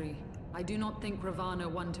savagery, I do not think Ravana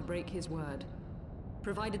one to break his word.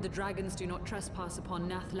 Provided the dragons do not trespass upon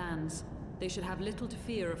Nath lands, they should have little to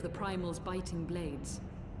fear of the Primal's biting blades.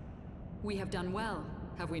 We have done well,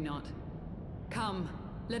 have we not? Come,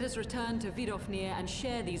 let us return to Vidofnir and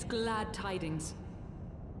share these glad tidings.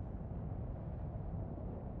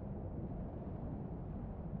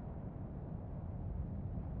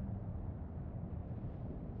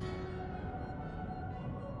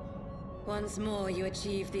 Once more, you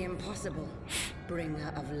achieve the impossible,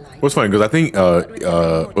 bringer of light. What's funny, because I think,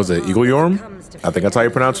 was it Eagle Yorm? I think that's how you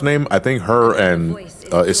pronounce her name. I think her and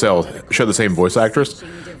Isel share the same voice actress.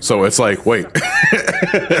 So it's like, wait. At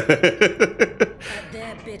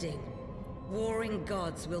their bidding, warring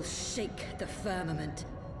gods will shake the firmament,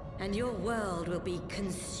 and your world will be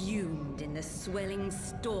consumed in the swelling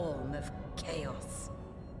storm of chaos.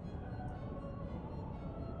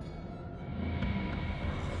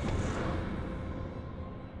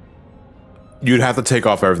 You'd have to take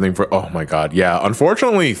off everything for, oh my god, yeah.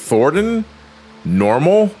 Unfortunately, Thwarted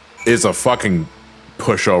normal is a fucking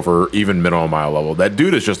pushover, even minimum mile level. That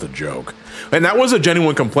dude is just a joke. And that was a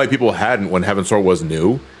genuine complaint people had when Heavensward was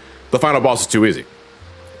new. The final boss is too easy.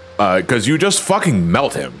 Because you just fucking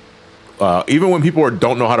melt him. Even when people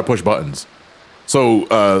don't know how to push buttons. So,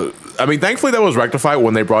 I mean, thankfully that was rectified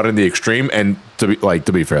when they brought in the extreme. And to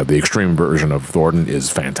be fair, the extreme version of Thwarted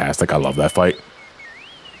is fantastic. I love that fight.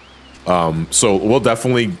 So we'll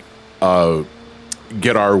definitely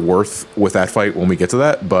get our worth with that fight when we get to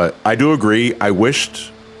that. But I do agree. I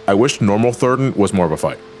wished normal Thwarted was more of a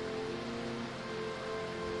fight.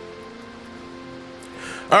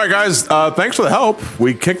 All right, guys. Thanks for the help.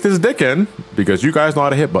 We kicked his dick in because you guys know how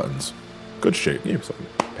to hit buttons. Good shape. Give me something.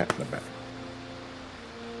 Pat in the back.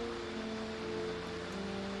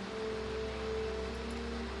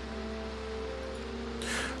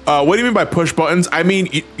 What do you mean by push buttons? I mean,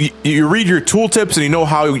 you read your tooltips and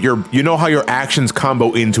you know how your actions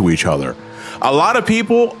combo into each other. A lot of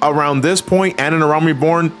people around this point and in A Realm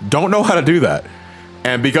Reborn don't know how to do that.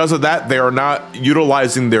 And because of that, they are not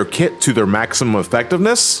utilizing their kit to their maximum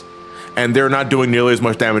effectiveness, and they're not doing nearly as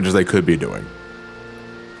much damage as they could be doing.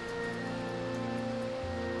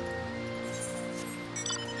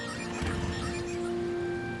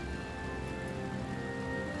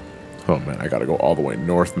 Oh man, I gotta go all the way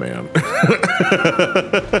north, man.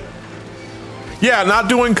 Yeah, not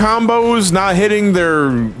doing combos, not hitting their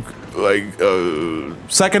like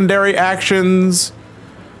secondary actions.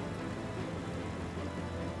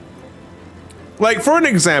 Like for an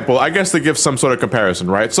example, I guess to give some sort of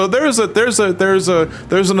comparison, right? So there's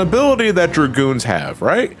an ability that Dragoons have,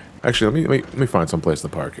 right? Actually, let me find some place to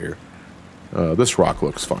park here. This rock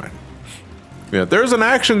looks fine. Yeah, there's an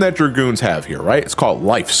action that Dragoons have here, right? It's called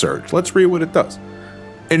Life Surge. Let's read what it does.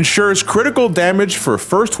 Ensures critical damage for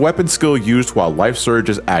first weapon skill used while Life Surge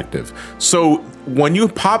is active. So when you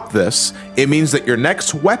pop this, it means that your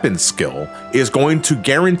next weapon skill is going to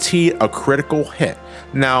guarantee a critical hit.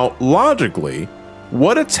 Now, logically,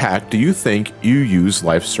 what attack do you think you use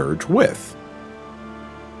Life Surge with?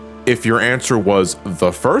 If your answer was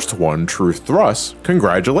the first one, True Thrust,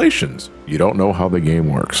 congratulations. You don't know how the game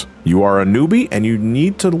works. You are a newbie and you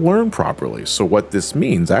need to learn properly. So what this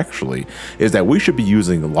means actually is that we should be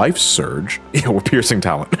using Life Surge. Yeah, we're piercing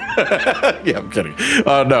talent. Yeah, I'm kidding.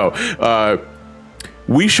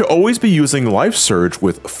 We should always be using Life Surge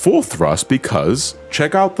with full thrust because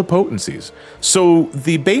check out the potencies. So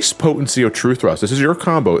the base potency of True Thrust, this is your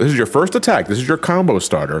combo, this is your first attack, this is your combo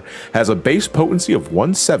starter, has a base potency of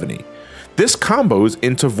 170. This combos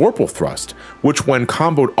into Vorpal Thrust, which when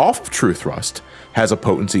comboed off of True Thrust, has a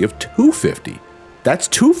potency of 250. That's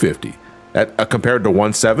 250. That, compared to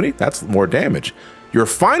 170, that's more damage. Your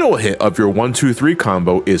final hit of your 1-2-3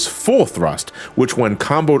 combo is Full Thrust, which when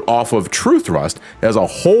comboed off of True Thrust has a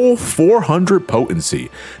whole 400 potency.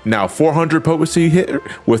 Now 400 potency hit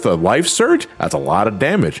with a Life Surge, that's a lot of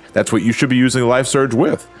damage. That's what you should be using Life Surge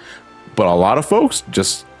with. But a lot of folks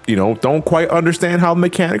just, you know, don't quite understand how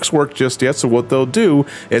mechanics work just yet. So what they'll do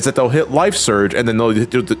is that they'll hit Life Surge and then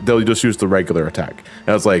they'll just use the regular attack.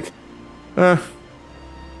 And it's like,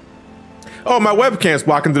 oh, my webcam's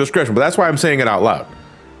blocking the description, but that's why I'm saying it out loud.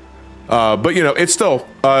 But you know, it's still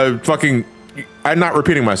fucking, I'm not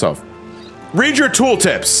repeating myself. Read your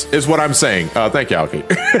tooltips is what I'm saying. Thank you, Alki.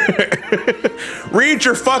 Read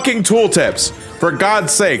your fucking tooltips, for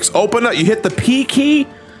God's sakes. Open up, you hit the P key,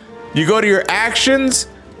 you go to your actions,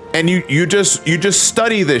 and you just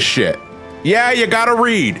study this shit. Yeah, you gotta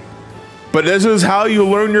read. But this is how you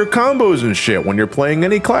learn your combos and shit when you're playing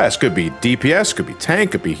any class. Could be DPS, could be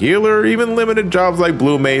tank, could be healer, even limited jobs like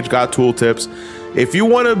Blue Mage got tooltips. If you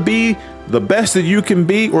want to be the best that you can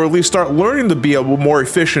be, or at least start learning to be a more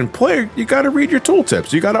efficient player, you got to read your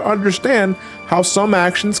tooltips. You got to understand how some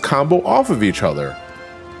actions combo off of each other.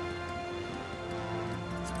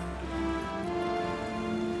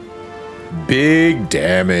 Big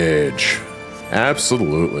damage.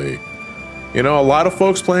 Absolutely. You know, a lot of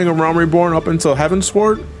folks playing a Realm Reborn up until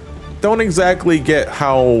Heavensward don't exactly get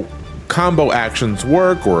how combo actions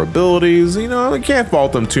work or abilities. You know, I can't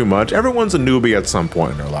fault them too much. Everyone's a newbie at some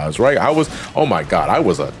point in their lives, right? Oh my God, I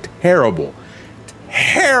was a terrible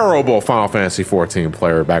Final Fantasy XIV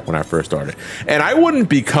player back when I first started. And I wouldn't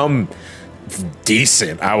become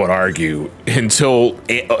decent, I would argue, until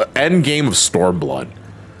end game of Stormblood,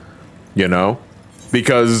 you know?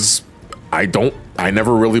 Because I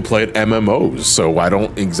never really played MMOs, so I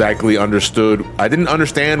don't exactly I didn't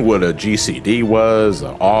understand what a GCD was,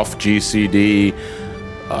 off GCD,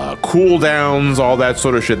 cooldowns, all that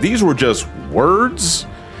sort of shit. These were just words,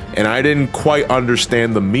 and I didn't quite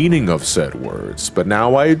understand the meaning of said words, but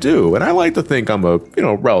now I do. And I like to think I'm a, you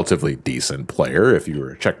know, relatively decent player. If you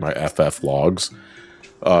were to check my FF logs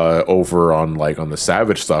over on the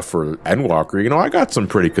Savage stuff for Endwalker, you know, I got some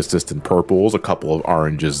pretty consistent purples, a couple of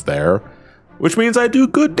oranges there, which means I do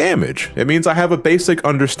good damage. It means I have a basic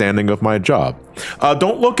understanding of my job.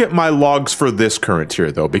 Don't look at my logs for this current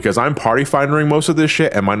tier though, because I'm party finding most of this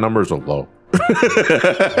shit and my numbers are low.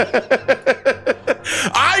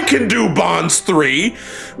 I can do Bonds 3,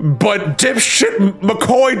 but dipshit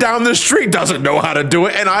McCoy down the street doesn't know how to do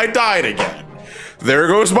it and I died again. There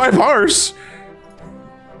goes my parse.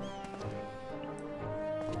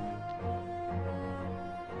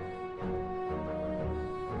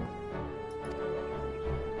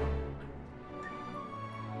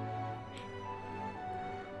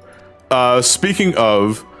 Speaking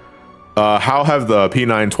of, how have the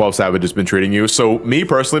P9-12 Savages been treating you? So me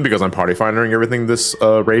personally, because I'm party finding everything this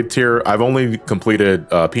raid tier, I've only completed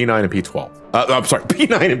P9 and P12. I'm sorry,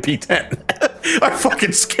 P9 and P10. I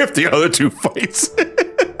fucking skipped the other two fights.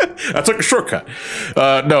 I took a shortcut.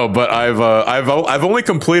 No, but I've only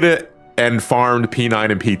completed and farmed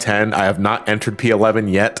P9 and P10. I have not entered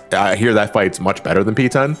P11 yet. I hear that fight's much better than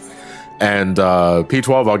P10. And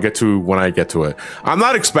P12 I'll get to when I get to it. I'm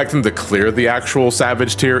not expecting to clear the actual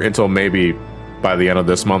Savage tier until maybe by the end of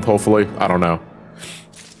this month, hopefully. I don't know.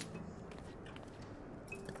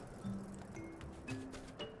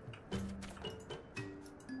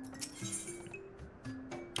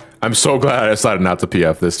 I'm so glad I decided not to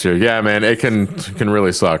PF this tier. Yeah, man, it can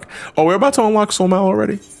really suck. Oh, we're about to unlock Soul Mal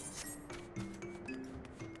already?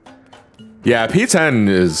 Yeah, P10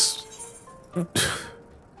 is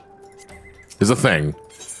a thing.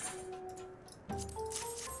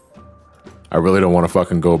 I really don't want to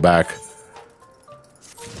fucking go back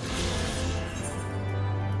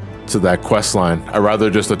to that quest line. I'd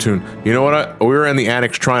rather just attune. You know what? We were in the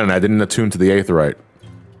Annex Shrine and I didn't attune to the Aetheryte.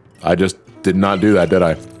 I just did not do that, did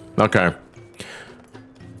I? Okay.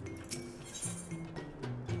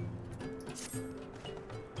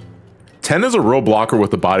 Ten is a real blocker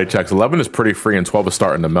with the body checks. 11 is pretty free, and 12 is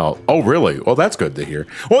starting to melt. Oh, really? Well, that's good to hear.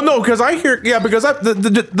 Well, no, because I hear, yeah, because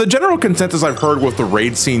the general consensus I've heard with the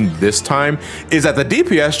raid scene this time is that the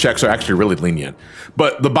DPS checks are actually really lenient,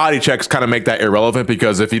 but the body checks kind of make that irrelevant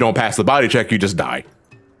because if you don't pass the body check, you just die.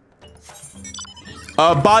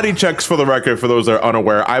 Body checks, for the record, for those that are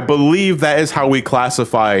unaware, I believe that is how we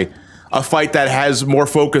classify a fight that has more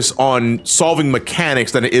focus on solving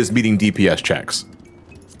mechanics than it is meeting DPS checks.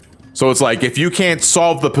 So it's like, if you can't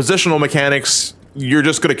solve the positional mechanics, you're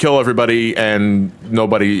just gonna kill everybody and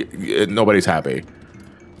nobody's happy.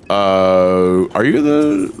 Are you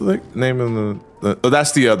the name of the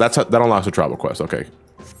that unlocks a travel quest, okay.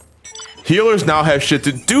 Healers now have shit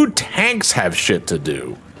to do, tanks have shit to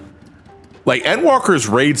do. Like, Endwalker's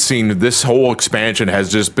raid scene, this whole expansion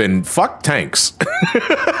has just been, fuck tanks.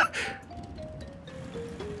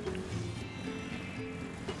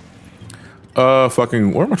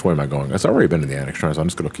 Fucking, where much way am I going? I've already been in the Annex Shrine, so I'm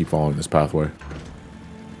just gonna keep following this pathway.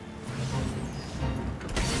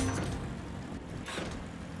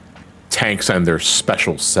 Tanks and their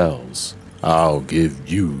special cells. I'll give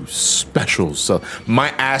you special cells. My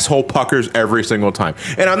asshole puckers every single time.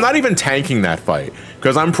 And I'm not even tanking that fight,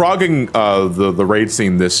 because I'm progging the raid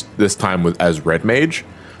scene this time as Red Mage.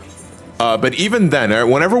 But even then,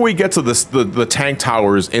 whenever we get to the tank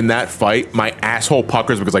towers in that fight, my asshole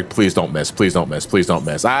puckers because like, please don't miss, please don't miss, please don't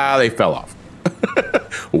miss. Ah, they fell off.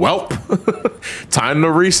 Welp, time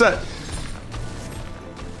to reset.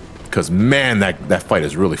 Because man, that fight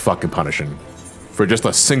is really fucking punishing for just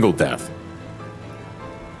a single death.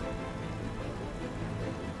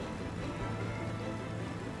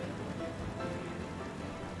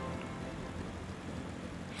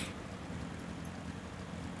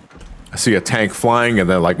 see a tank flying, and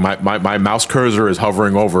then like my mouse cursor is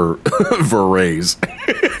hovering over Verrays.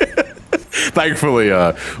 Thankfully,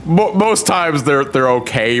 most times they're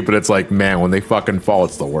okay, but it's like, man, when they fucking fall,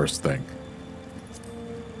 it's the worst thing.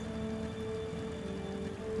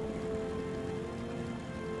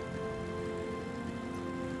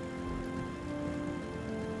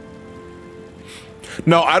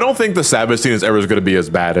 No, I don't think the Savage scene is ever going to be as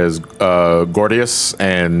bad as Gordius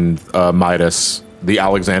and Midas, the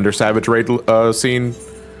Alexander Savage raid scene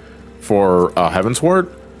for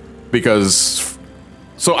Heavensward, because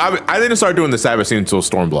so I didn't start doing the Savage scene until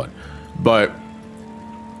Stormblood, but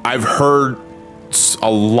I've heard a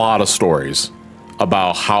lot of stories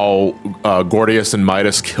about how Gordius and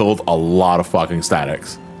Midas killed a lot of fucking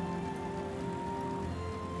statics.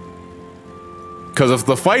 Because if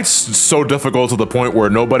the fight's so difficult to the point where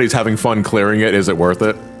nobody's having fun clearing it, is it worth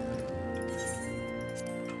it?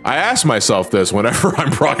 I ask myself this whenever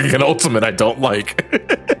I'm proccing an ultimate I don't like.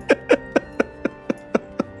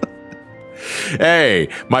 Hey,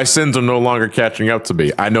 my sins are no longer catching up to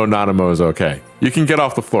me. I know Nanamo is okay. You can get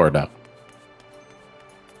off the floor now.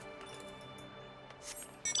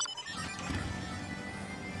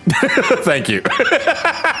 Thank you.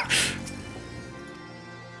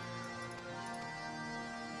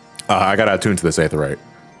 I gotta attune to this Aetherite.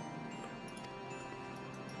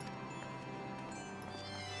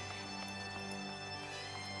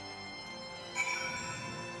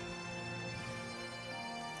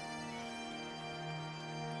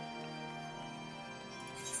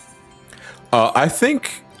 I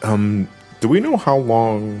think, do we know how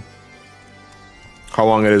long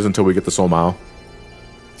it is until we get the Soul Mile?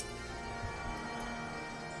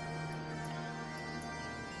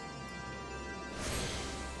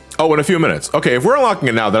 Oh, in a few minutes. Okay, if we're unlocking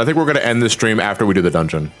it now, then I think we're going to end this stream after we do the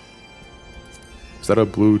dungeon. Is that a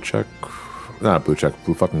blue check? Not a blue check,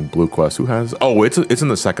 blue quest. Who has? Oh, it's in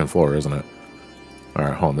the second floor, isn't it? All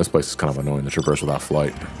right, hold on. This place is kind of annoying to traverse without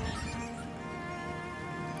flight.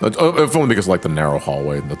 If only because like the narrow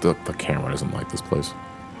hallway, the camera doesn't like this place.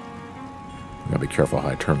 I gotta be careful how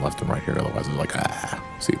I turn left and right here, otherwise it's like, ah.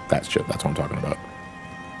 See, that shit, that's what I'm talking about.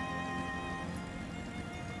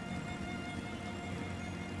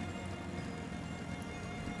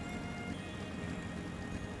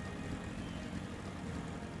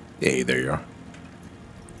 Hey, there you are.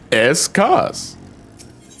 S-Cos.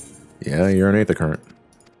 Yeah, you're an Aether Current.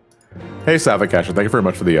 Hey, Sapphic Asher, thank you very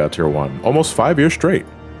much for the tier 1. Almost 5 years straight.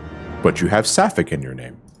 But you have Sapphic in your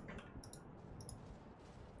name.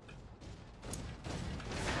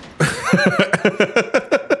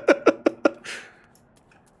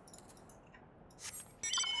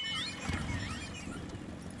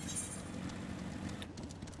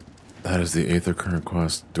 That is the Aether Current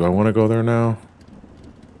quest. Do I want to go there now?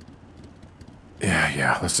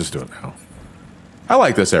 Yeah, let's just do it now. I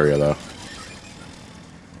like this area, though.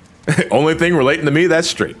 Only thing relating to me, that's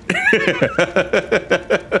straight.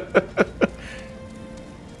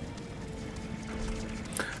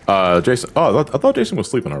 Jason. Oh, I thought Jason was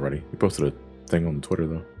sleeping already. He posted a thing on Twitter,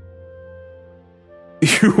 though.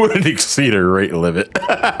 You wouldn't exceed a rate limit.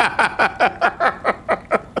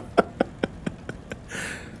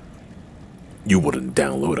 You wouldn't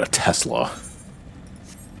download a Tesla.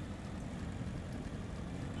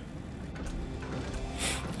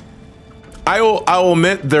 I'll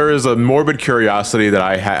admit there is a morbid curiosity that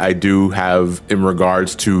I do have in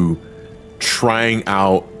regards to trying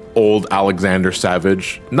out old Alexander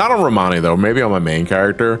Savage. Not on Ramani though, maybe on my main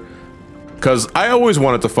character. Because I always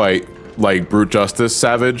wanted to fight like Brute Justice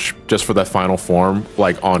Savage just for that final form,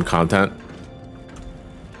 like on content.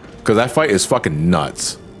 Because that fight is fucking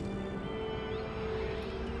nuts.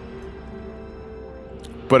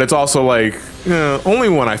 But it's also like, only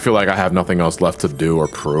when I feel like I have nothing else left to do or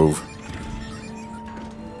prove.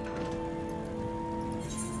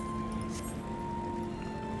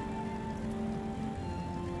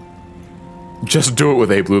 Just do it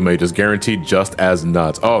with a blue mage, is guaranteed just as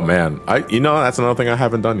nuts. Oh man, you know that's another thing I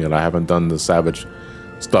haven't done yet. I haven't done the Savage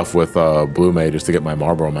stuff with blue mage just to get my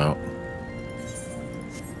Marlboro mount.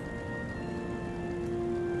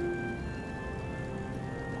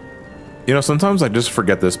 You know, sometimes I just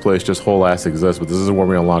forget this place just whole ass exists, but this is where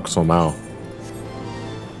we unlock Somao.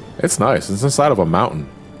 It's nice. It's inside of a mountain.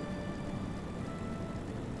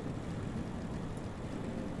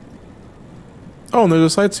 Oh, and there's a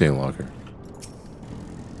sightseeing locker.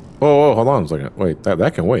 Whoa, hold on a second. Wait,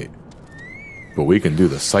 that can wait. But we can do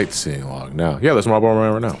the sightseeing log now. Yeah, there's Marlboro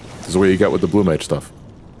Man right now. This is what you get with the blue mage stuff.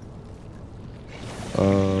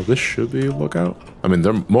 This should be lookout. I mean,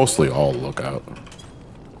 they're mostly all lookout.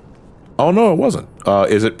 Oh no, it wasn't.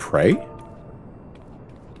 Is it prey?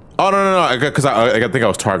 Oh, no, because I think I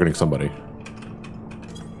was targeting somebody.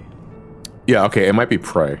 Yeah, okay, it might be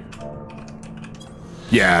prey.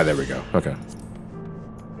 Yeah, there we go. Okay.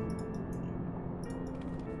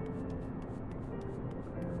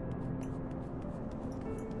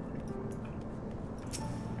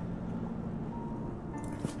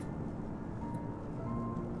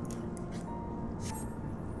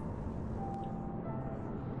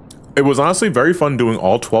 It was honestly very fun doing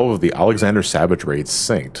all 12 of the Alexander Savage raids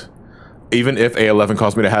synced. Even if A11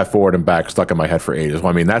 caused me to have forward and back stuck in my head for ages.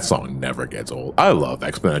 Well, I mean, that song never gets old. I love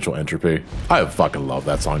Exponential Entropy. I fucking love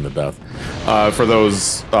that song to death. For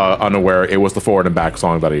those unaware, it was the forward and back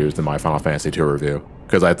song that I used in my Final Fantasy II review.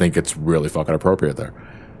 Because I think it's really fucking appropriate there.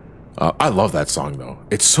 I love that song, though.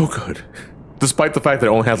 It's so good. Despite the fact that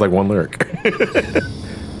it only has, like, one lyric.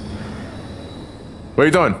 What are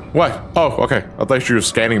you doing? What? Oh, okay. I thought you were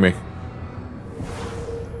scanning me.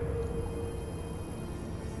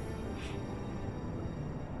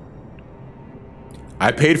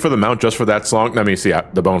 I paid for the mount just for that song. Let me see,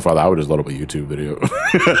 the bone file. I would just load up a YouTube video.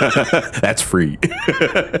 That's free.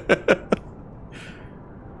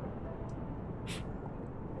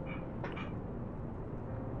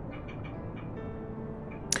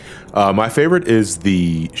 My favorite is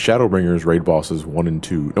the Shadowbringers raid bosses 1 and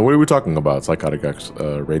 2. Now, what are we talking about? Psychotic X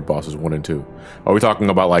raid bosses 1 and 2. Are we talking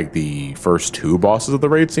about like the first 2 bosses of the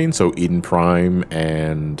raid scene? So Eden Prime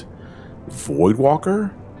and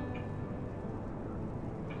Voidwalker?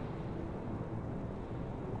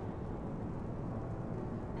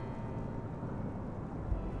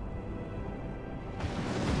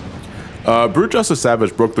 Brute Justice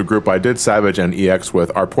Savage broke the group I did Savage and EX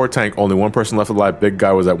with. Our poor tank, only 1 person left alive. Big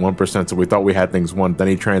guy was at 1%, so we thought we had things won. Then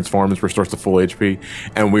he transforms, restores to full HP,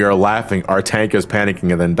 and we are laughing. Our tank is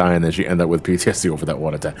panicking and then dying, and she ended up with PTSD over that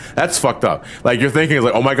one attack. That's fucked up. Like, you're thinking,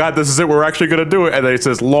 like, oh my god, this is it, we're actually gonna do it. And then it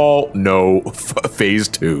says, lol, no, phase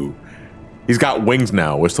 2. He's got wings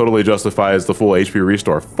now, which totally justifies the full HP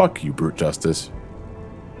restore. Fuck you, Brute Justice.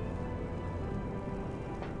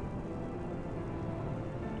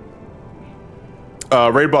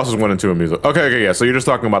 Raid bosses 1 and 2 in music. Okay, yeah, so you're just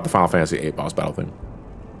talking about the Final Fantasy VIII boss battle thing.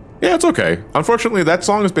 Yeah, it's okay. Unfortunately, that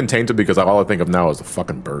song has been tainted because all I think of now is the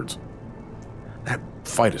fucking birds. That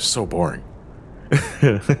fight is so boring.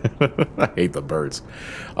 I hate the birds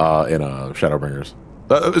in Shadowbringers.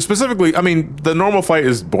 Specifically, I mean, the normal fight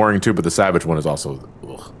is boring too, but the Savage one is also...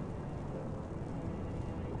 Ugh.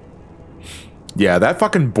 Yeah, that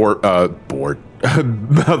fucking the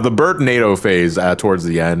bird NATO phase towards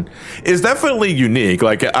the end is definitely unique.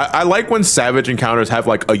 Like, I like when Savage encounters have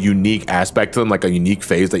like a unique aspect to them, like a unique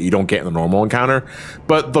phase that you don't get in the normal encounter.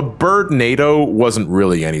 But the bird NATO wasn't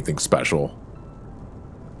really anything special.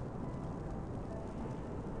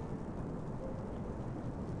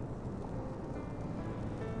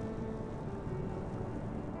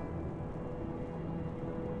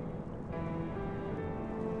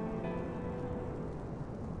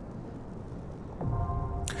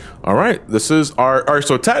 All right, this is our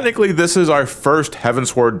so technically this is our first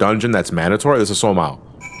Heavensward dungeon that's mandatory. This is Soul Mile.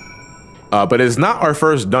 But it's not our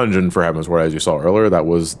first dungeon for Heavensward, as you saw earlier. That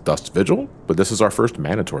was Dust Vigil, but this is our first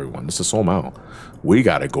mandatory one. This is Soul Mile. We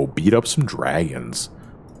gotta go beat up some dragons.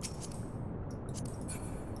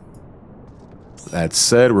 That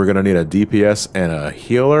said, we're gonna need a DPS and a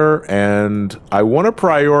healer, and I want to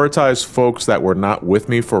prioritize folks that were not with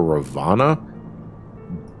me for Ravana.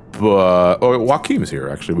 But oh, Joaquim's here.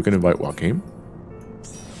 Actually, we can invite Joaquim.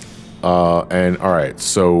 And all right,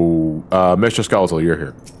 so Mr. Skeletal, you're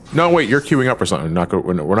here. No, wait, you're queuing up for something.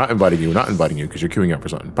 We're not inviting you. We're not inviting you because you're queuing up for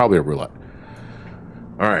something. Probably a roulette.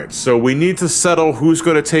 All right, so we need to settle who's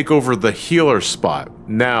going to take over the healer spot.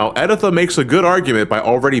 Now, Editha makes a good argument by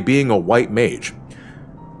already being a white mage.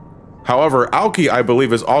 However, Alki, I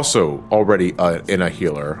believe, is also already in a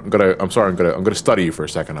healer. I'm gonna study you for a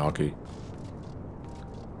second, Alki.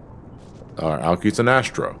 Alki's an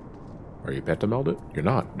Astro. Are you pentamelded? You're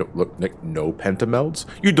not. No, look, Nick, no pentamelds?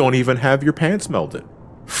 You don't even have your pants melded.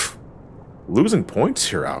 Losing points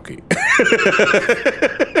here, Alki.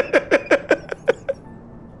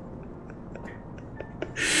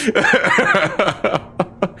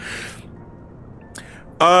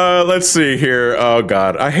 Let's see here. Oh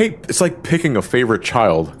god, I hate, it's like picking a favorite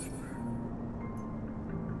child.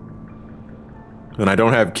 And I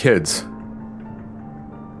don't have kids.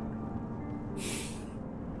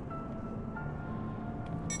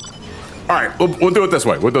 Alright, we'll do it this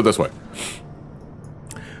way. We'll do it this way.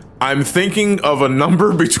 I'm thinking of a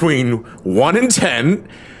number between 1 and 10.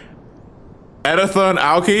 Editha and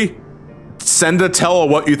Alki, send a tell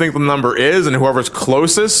what you think the number is, and whoever's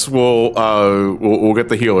closest will get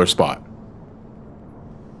the healer spot.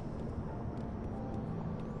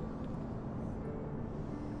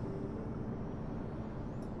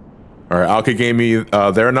 All right, Alki gave me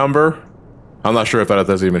their number. I'm not sure if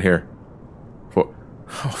that's even here.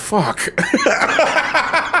 Oh, fuck.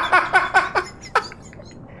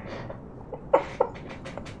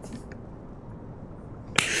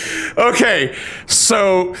 Okay,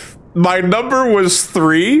 so my number was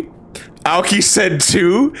 3. Alki said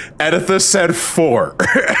 2. Editha said 4.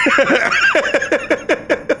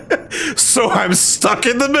 So I'm stuck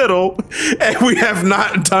in the middle, and we have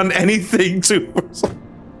not done anything to.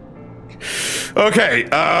 Okay,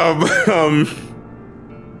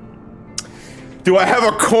 do I have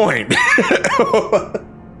a coin?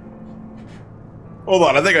 Hold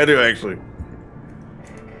on, I think I do actually.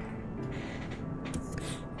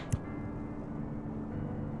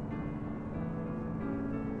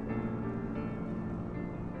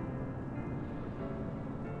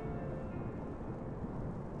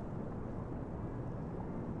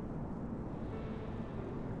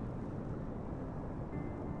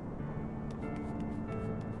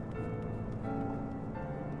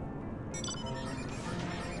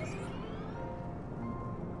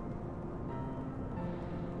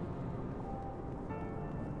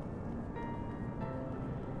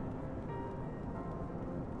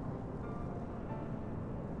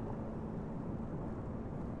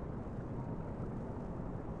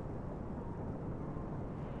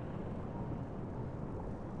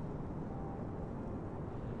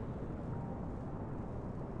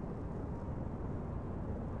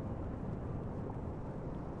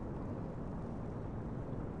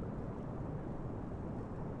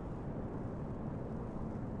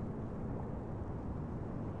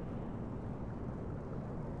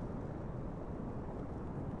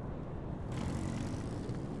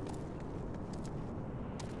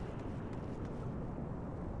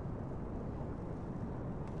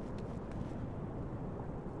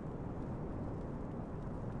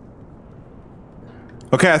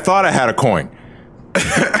 Okay, I thought I had a coin.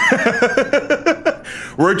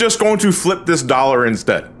 We're just going to flip this dollar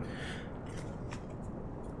instead.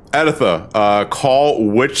 Editha, call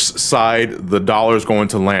which side the dollar is going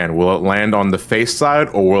to land. Will it land on the face side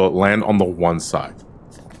or will it land on the one side?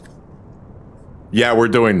 Yeah, we're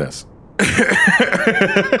doing this.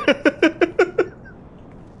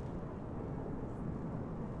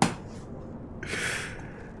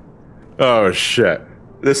 Oh, shit.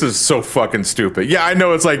 This is so fucking stupid. Yeah, I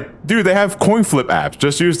know. It's like, dude, they have coin flip apps.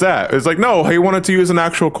 Just use that. It's like, no, he wanted to use an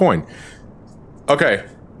actual coin. Okay,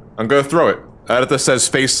 I'm gonna throw it. Editha says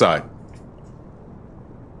face side.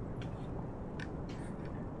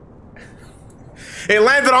 It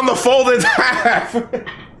landed on the folded half. Okay,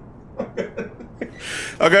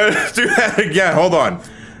 let's do that again. Hold on.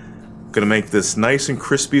 Gonna make this nice and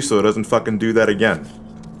crispy so it doesn't fucking do that again.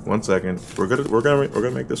 1 second. We're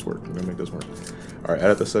gonna make this work. We're gonna make this work. All right,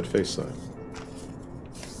 edit the set face side.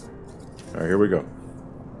 All right, here we go.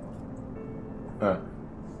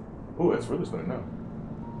 Oh, it's really spinning now.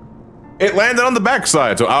 It landed on the back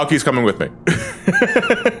side, so Alki's coming with me.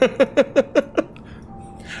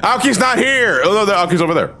 Alki's not here. Oh no, the Alki's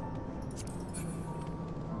over there.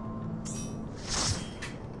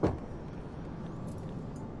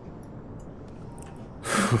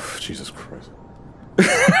 Jesus Christ.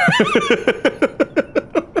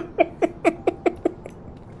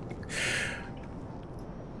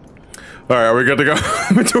 All right, are we good to go?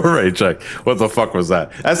 Let me do a raid check. What the fuck was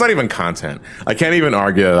that? That's not even content. I can't even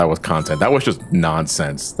argue that was content. That was just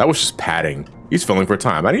nonsense. That was just padding. He's filling for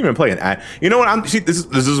time. I didn't even play an ad. You know what? See, this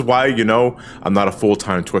is why, you know, I'm not a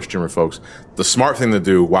full-time Twitch streamer, folks. The smart thing to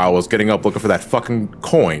do while I was getting up looking for that fucking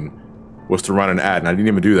coin was to run an ad, and I didn't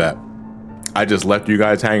even do that. I just left you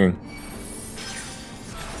guys hanging.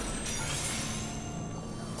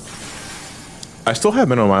 I still have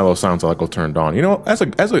Minnow Milo sounds like turned on. You know, as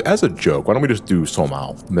a joke, why don't we just do Soul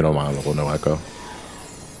Mile, Minnow Milo, no echo.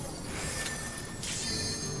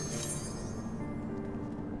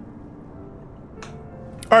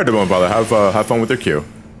 All right, Demon Brother, have fun with your queue.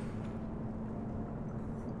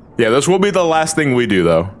 Yeah, this will be the last thing we do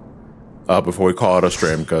though, before we call it a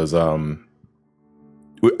stream, because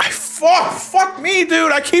fuck me,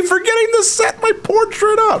 dude! I keep forgetting to set my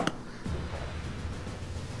portrait up.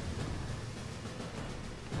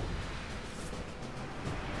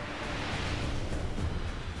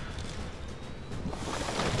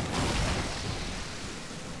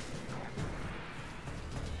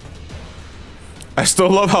 I still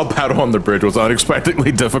love how Battle on the Bridge was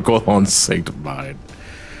unexpectedly difficult on Sanctified.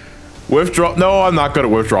 Withdraw. No, I'm not going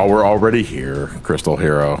to withdraw. We're already here, Crystal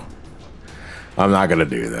Hero. I'm not going to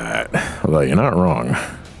do that. Although you're not wrong.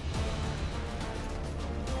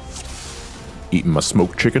 Eating my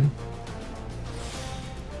smoked chicken.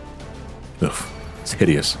 Ugh, It's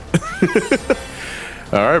hideous.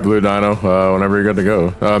 All right, Blue Dino, whenever you're good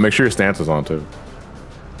to go. Make sure your stance is on too.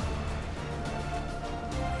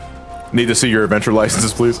 Need to see your adventure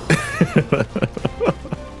licenses, please.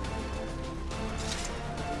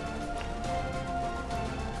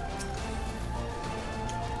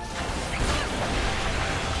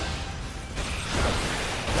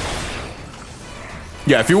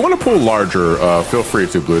 Yeah, if you want to pull larger, feel free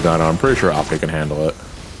to, Blue Dino. I'm pretty sure Optic can handle it.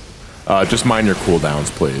 Just mind your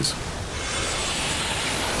cooldowns, please.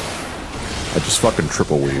 I just fucking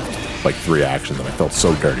triple weaved like 3 actions and I felt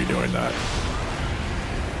so dirty doing that.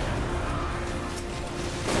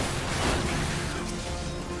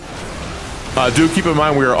 Do keep in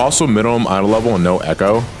mind we are also minimum idle level and no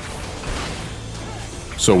echo.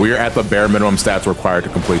 So we are at the bare minimum stats required to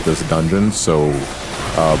complete this dungeon, so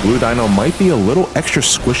Blue Dino might be a little extra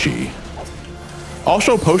squishy.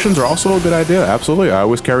 Also, potions are also a good idea, absolutely. I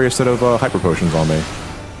always carry a set of hyper potions on me.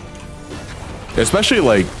 Especially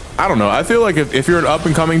like, I don't know, I feel like if you're an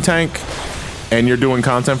up-and-coming tank and you're doing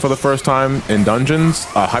content for the first time in dungeons,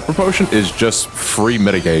 a hyper potion is just free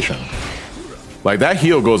mitigation. Like, that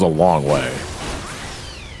heal goes a long way.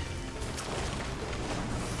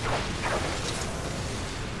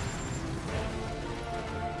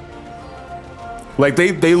 Like,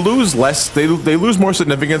 they lose less, they lose more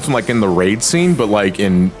significance like in the raid scene, but like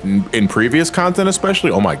in previous content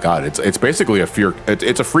especially, oh my god, it's basically a fear,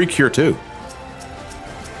 it's a free cure too.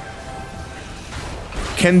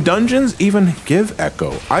 Can dungeons even give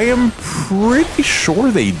echo? I am pretty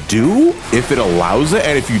sure they do if it allows it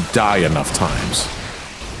and if you die enough times.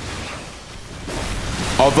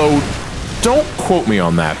 Although, don't quote me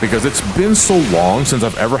on that because it's been so long since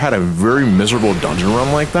I've ever had a very miserable dungeon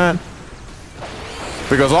run like that.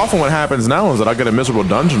 Because often what happens now is that I get a miserable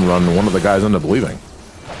dungeon run and one of the guys end up leaving.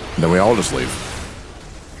 And then we all just leave.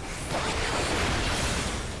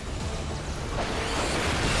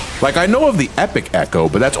 Like, I know of the epic echo,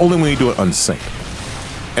 but that's only when you do it unsync.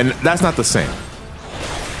 And that's not the same.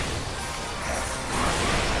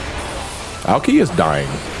 Alki is dying.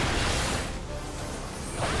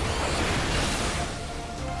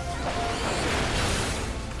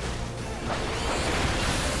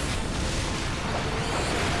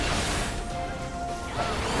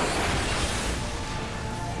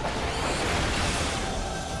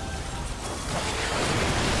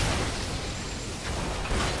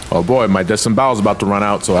 Oh boy, my disembowel is about to run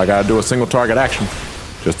out, so I gotta do a single target action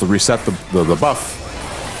just to reset the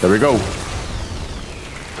buff. There we go.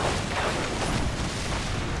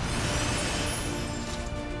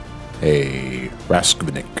 Hey,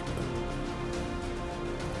 Raskvinik.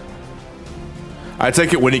 I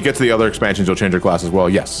take it when you get to the other expansions, you'll change your class as well.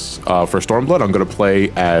 Yes. For Stormblood, I'm gonna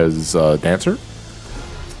play as Dancer.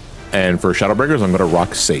 And for Shadowbringers, I'm gonna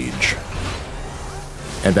rock Sage.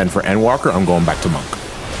 And then for Endwalker, I'm going back to Monk.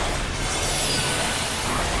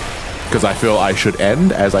 Because I feel I should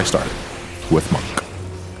end as I started, with Monk.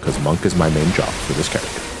 Because Monk is my main job for this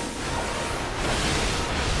character.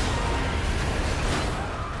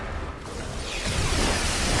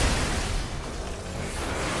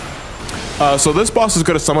 So this boss is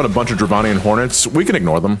going to summon a bunch of Dravanian Hornets. We can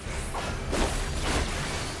ignore them.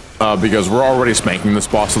 Because we're already spanking this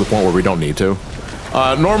boss to the point where we don't need to.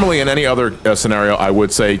 Normally in any other scenario, I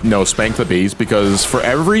would say, no, spank the bees. Because for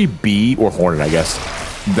every bee, or hornet, I guess,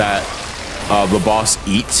 that the boss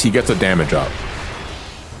eats, he gets a damage up.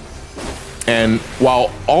 And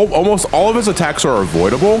while almost all of his attacks are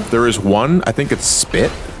avoidable, there is one, I think it's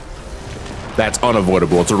Spit, that's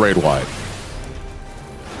unavoidable. It's a raid wide.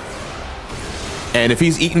 And if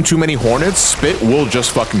he's eaten too many hornets, Spit will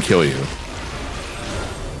just fucking kill you.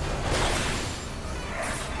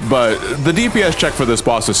 But the DPS check for this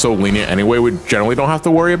boss is so lenient anyway, we generally don't have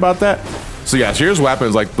to worry about that. So yeah, so here's what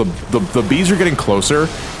happens, like the bees are getting closer.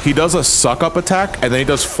 He does a suck up attack and then he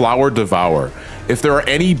does Flower Devour. If there are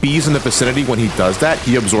any bees in the vicinity when he does that,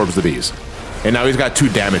 he absorbs the bees. And now he's got 2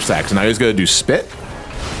 damage stacks and now he's gonna do Spit.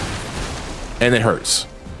 And it hurts,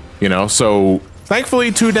 you know? So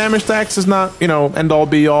thankfully 2 damage stacks is not, you know, end all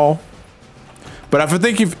be all. But I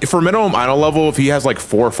think if for minimum idle level, if he has like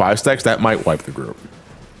 4 or 5 stacks, that might wipe the group.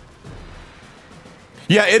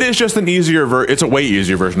 Yeah, it is just an easier it's a way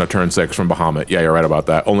easier version of turn 6 from Bahamut. Yeah, you're right about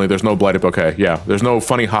that. Only there's no blighted bouquet. Yeah, there's no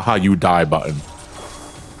funny haha you die button.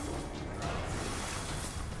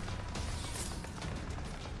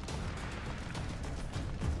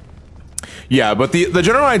 Yeah, but the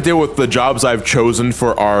general idea with the jobs I've chosen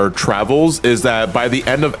for our travels is that by the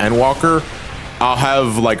end of Endwalker, I'll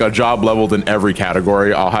have like a job leveled in every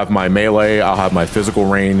category. I'll have my melee, I'll have my physical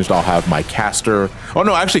ranged, I'll have my caster. Oh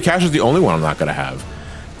no, actually caster's the only one I'm not gonna have.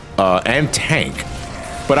 And tank.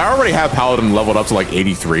 But I already have Paladin leveled up to like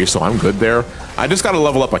 83, so I'm good there. I just got to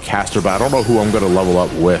level up a caster, but I don't know who I'm going to level up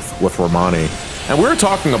with Ramani. And we were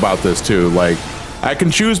talking about this too. Like, I can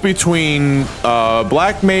choose between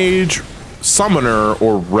Black Mage, Summoner,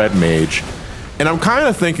 or Red Mage. And I'm kind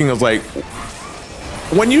of thinking of like,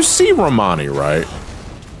 when you see Ramani, right?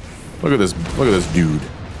 Look at this dude. Look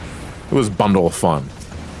at this bundle of fun.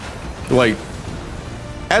 Like,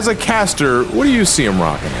 as a caster, what do you see him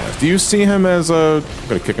rocking as? Do you see him as a... I'm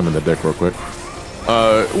gonna kick him in the dick real quick.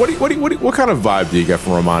 What kind of vibe do you get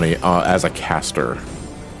from Ramani as a caster?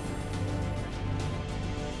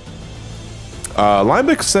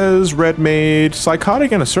 Limbic says Red Mage.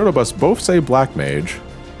 Psychotic and Assertobus both say Black Mage.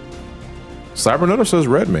 Cybernoto says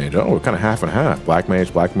Red Mage. Oh, kind of half and half. Black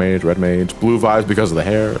Mage, Red Mage. Blue vibes because of the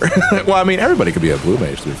hair. Well, I mean, everybody could be a Blue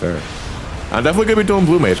Mage, to be fair. I'm definitely gonna be doing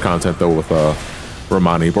Blue Mage content though with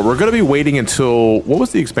Ramani, but we're gonna be waiting until, what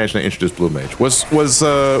was the expansion that introduced Blue Mage? Was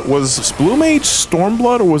Blue Mage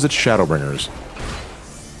Stormblood or was it Shadowbringers?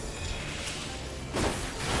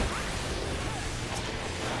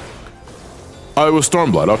 Oh, it was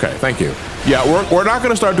Stormblood. Okay, thank you. Yeah, we're not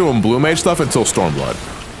gonna start doing Blue Mage stuff until Stormblood.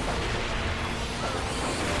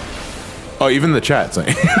 Oh, even the chat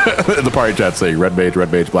saying, the party chat saying Red Mage,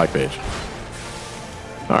 Black Mage.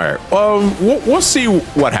 All right, we'll see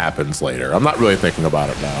what happens later. I'm not really thinking about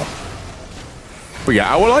it now. But yeah,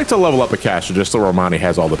 I would like to level up a caster just so Ramani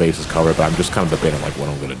has all the bases covered, but I'm just kind of debating like what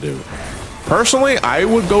I'm gonna do. Personally, I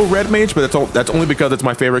would go Red Mage, but that's only because it's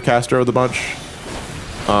my favorite caster of the bunch.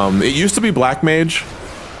 It used to be Black Mage,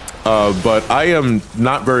 but I am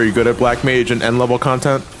not very good at Black Mage and end level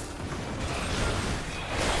content.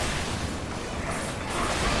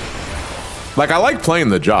 Like, I like playing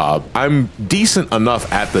the job. I'm decent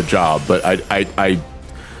enough at the job, but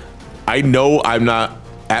I know I'm not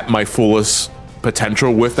at my fullest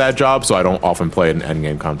potential with that job, so I don't often play it in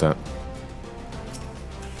endgame content.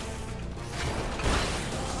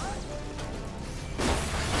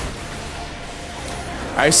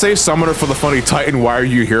 I say Summoner for the funny Titan, why are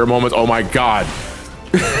you here moments. Oh my god.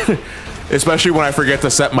 Especially when I forget to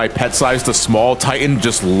set my pet size to small. Titan,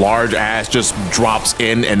 just large ass, just drops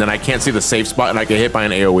in, and then I can't see the safe spot, and I get hit by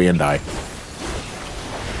an AoE and die.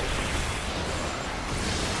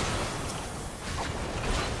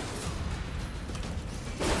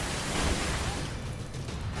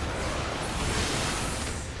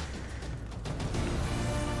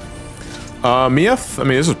 Mief, I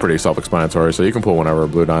mean, this is pretty self-explanatory, so you can pull whenever,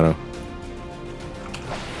 Blue Dino.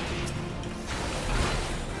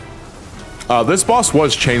 This boss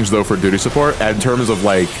was changed though for duty support in terms of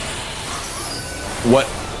like what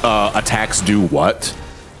attacks do what.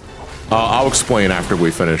 I'll explain after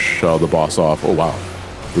we finish the boss off. Oh wow,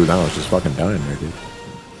 Blue Dino's just fucking dying there, dude.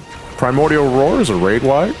 Primordial Roar is a raid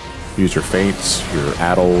wide. Use your feints, your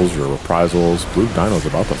addles, your reprisals. Blue Dino's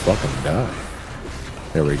about to fucking die.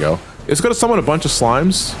 There we go. It's gonna summon a bunch of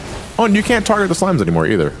slimes. Oh, and you can't target the slimes anymore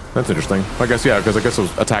either. That's interesting. I guess, yeah, because I guess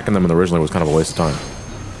attacking them originally was kind of a waste of time.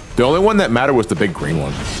 The only one that mattered was the big green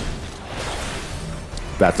one.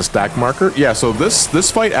 That's a stack marker. Yeah, so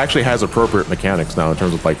this fight actually has appropriate mechanics now in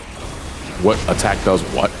terms of like what attack does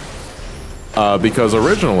what. Because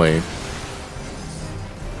originally,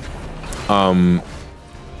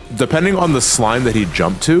 depending on the slime that he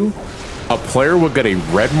jumped to, a player would get a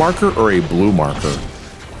red marker or a blue marker.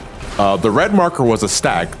 The red marker was a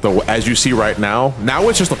stack, though as you see right now, now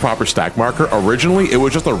it's just a proper stack marker. Originally, it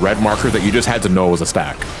was just a red marker that you just had to know was a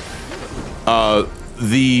stack.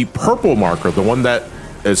 The purple marker, the one that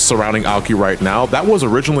is surrounding Alki right now, that was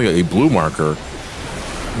originally a blue marker.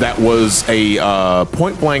 That was a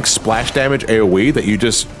point-blank splash damage AoE that you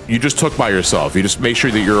just took by yourself. You just make sure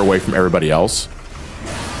that you're away from everybody else.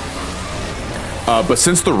 But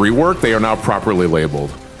since the rework, they are now properly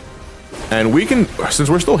labeled. And we can, since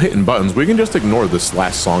we're still hitting buttons, we can just ignore this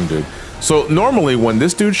last song dude. So normally when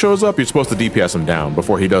this dude shows up, you're supposed to DPS him down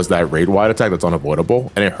before he does that raid-wide attack that's unavoidable.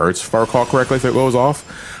 And it hurts, if I recall correctly, if it goes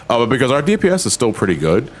off. But because our DPS is still pretty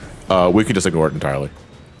good, we can just ignore it entirely.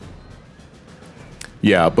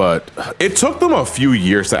 Yeah, but it took them a few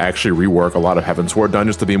years to actually rework a lot of Heavensward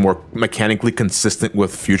dungeons to be more mechanically consistent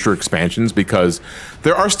with future expansions, because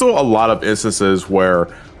there are still a lot of instances where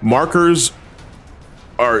markers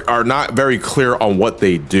are not very clear on what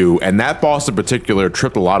they do, and that boss in particular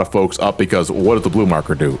tripped a lot of folks up because what does the blue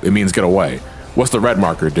marker do? It means get away. What's the red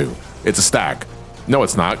marker do? It's a stack. No,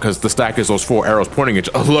 it's not, because the stack is those 4 arrows pointing at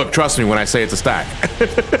you. Oh, look, trust me when I say it's a stack.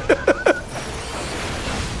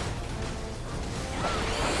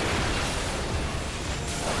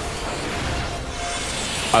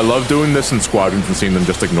 I love doing this in squadrons and seeing them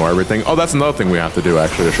just ignore everything. Oh, that's another thing we have to do,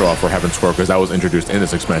 actually, to show off for Heavensward, because that was introduced in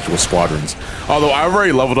this expansion with squadrons. Although I've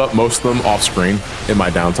already leveled up most of them off-screen in my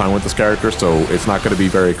downtime with this character, so it's not going to be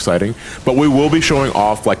very exciting. But we will be showing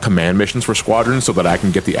off, like, command missions for squadrons so that I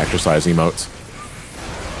can get the exercise emotes.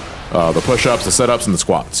 The push-ups, the sit-ups, and the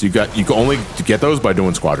squats. You can only get those by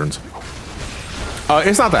doing squadrons.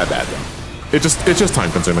 It's not that bad, though. It's just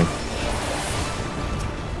time-consuming.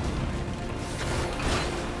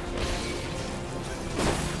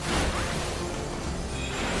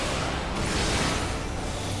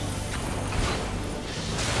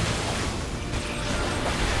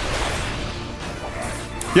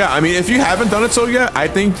 Yeah, I mean, if you haven't done it so yet, I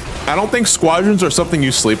don't think squadrons are something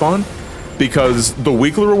you sleep on, because the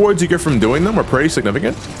weekly rewards you get from doing them are pretty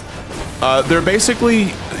significant. They're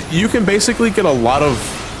basically, you can basically get a lot of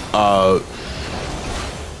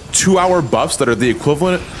 2-hour buffs that are the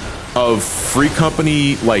equivalent of Free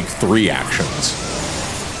Company like 3 actions,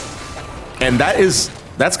 and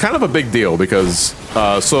that's kind of a big deal because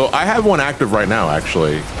so I have one active right now,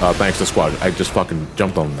 actually, thanks to Squadron. I just fucking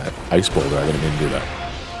jumped on that ice boulder. I didn't mean to do that.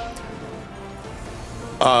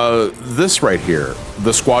 This right here,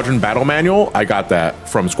 the Squadron Battle Manual, I got that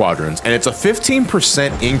from Squadrons, and it's a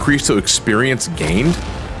 15% increase to experience gained,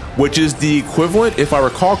 which is the equivalent, if I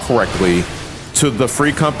recall correctly, to the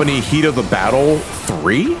Free Company Heat of the Battle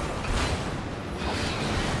 3?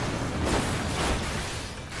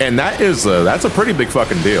 And that's a pretty big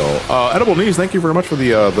fucking deal. Edible Knees, thank you very much for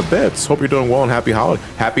the bits. Hope you're doing well and happy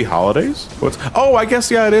holidays. Oh, I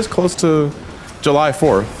guess, yeah, it is close to July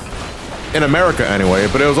 4th. In America, anyway,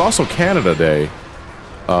 but it was also Canada Day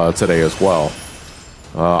today as well.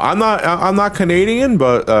 I'm not Canadian,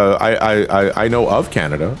 but I know of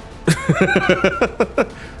Canada.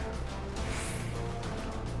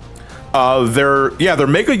 They're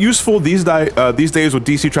mega useful these days with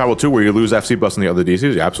DC travel too, where you lose FC bus in the other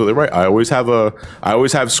DCs. You're absolutely right. I always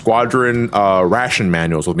have squadron ration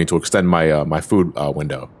manuals with me to extend my my food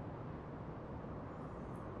window.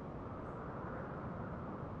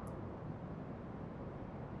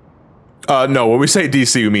 No, when we say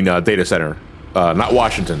DC, we mean data center, not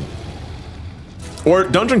Washington. Or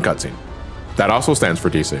dungeon cutscene. That also stands for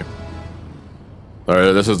DC. All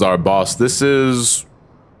right, this is our boss. This is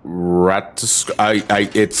I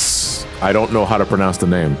don't know how to pronounce the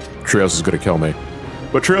name. Trios is gonna kill me,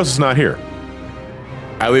 but Trios is not here.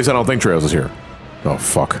 At least I don't think Trios is here. Oh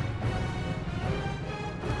fuck.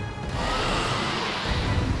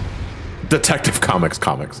 Detective Comics.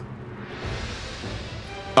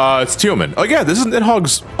 It's Teal'c. Oh yeah, this is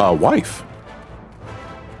Nidhogg's wife.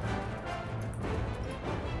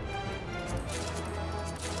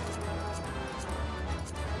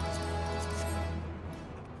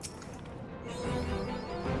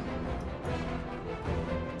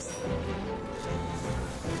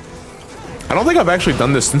 I don't think I've actually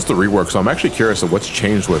done this since the rework, so I'm actually curious of what's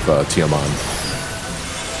changed with Teal'c.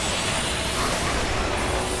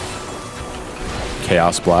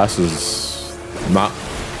 Chaos Blast is not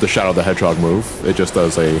the Shadow the Hedgehog move. It just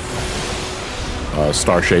does a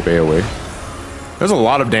star shape AoE. There's a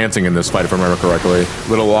lot of dancing in this fight, if I remember correctly,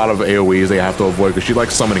 with a lot of AoEs they have to avoid because she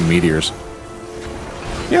likes summoning meteors.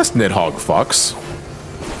 Yes, Nidhogg fucks.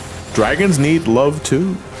 Dragons need love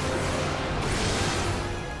too.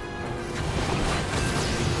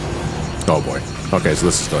 Oh boy. Okay, so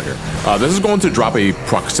this is still here. This is going to drop a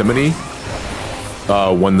proximity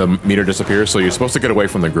when the meter disappears, so you're supposed to get away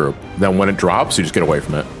from the group. Then when it drops, you just get away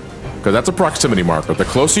from it. Because that's a proximity marker. The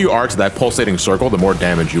closer you are to that pulsating circle, the more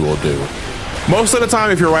damage you will do. Most of the time,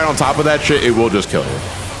 if you're right on top of that shit, it will just kill you.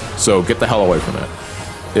 So get the hell away from it,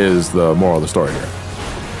 is the moral of the story here.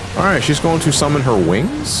 Alright, she's going to summon her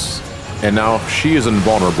wings. And now she is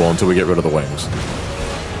invulnerable until we get rid of the wings.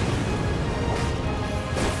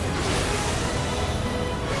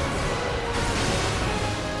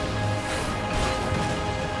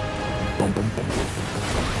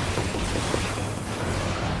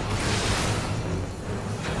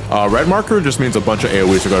 Red marker just means a bunch of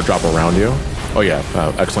AoEs are going to drop around you. Oh yeah,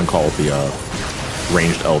 excellent call with the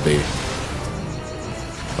ranged LB.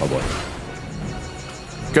 Oh boy.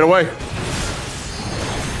 Get away!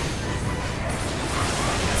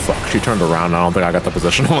 Fuck, she turned around. I don't think I got the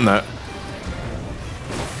position on that.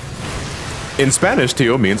 In Spanish,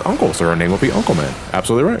 Tio means uncle, so her name will be Uncle Man.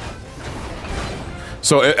 Absolutely right.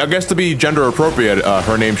 So I guess to be gender appropriate,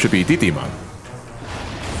 her name should be Titi Man.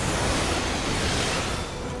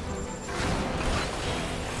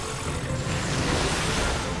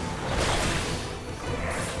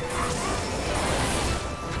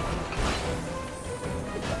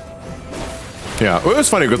 Yeah, it was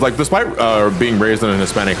funny because, like, despite being raised in an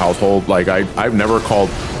Hispanic household, like, I've never called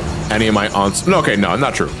any of my aunts. No, okay, no,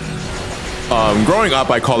 not true. Growing up,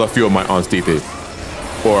 I called a few of my aunts Titi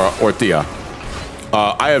or Tia.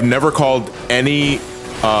 I have never called any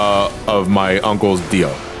of my uncles Dio.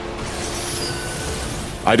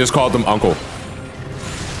 I just called them uncle,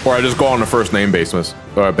 or I just go on a first name basis.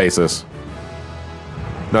 No,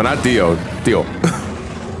 not Dio. Dio.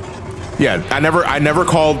 Yeah, I never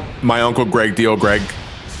called my uncle Greg Dio Greg.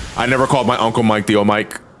 I never called my uncle Mike Dio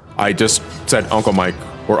Mike. I just said Uncle Mike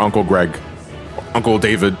or Uncle Greg, Uncle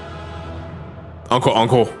David,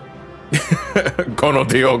 Uncle. Kono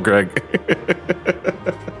Dio Greg.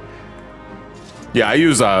 Yeah,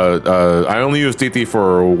 I only use Titi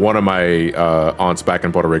for one of my aunts back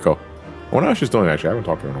in Puerto Rico. I wonder how she's doing, actually. I haven't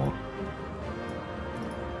talked to her in a while.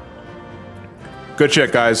 Good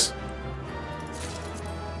shit, guys.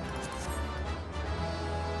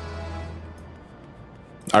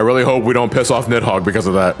 I really hope we don't piss off Nidhogg because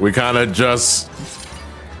of that. We kind of just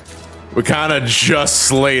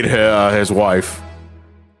slayed his wife.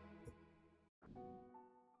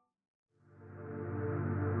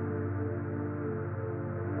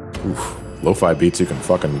 Oof. Lo-fi beats you can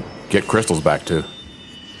fucking get crystals back to.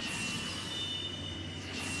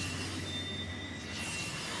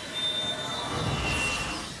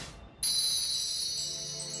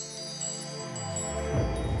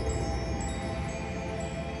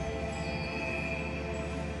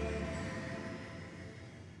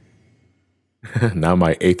 Now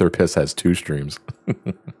my Aether Piss has 2 streams.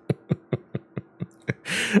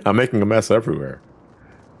 I'm making a mess everywhere.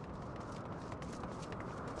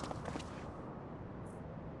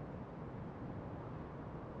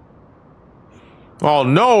 Oh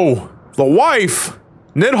no! The wife!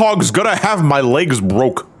 Nidhogg's gonna have my legs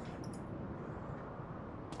broke.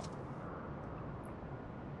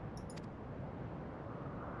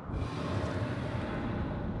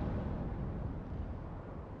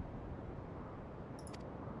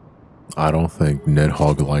 I don't think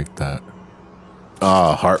Nidhogg liked that.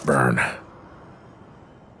 Ah, heartburn.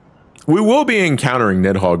 We will be encountering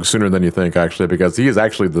Nidhogg sooner than you think, actually, because he is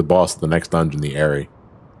actually the boss of the next dungeon, the Aerie.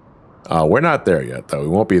 We're not there yet, though. We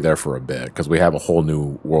won't be there for a bit, because we have a whole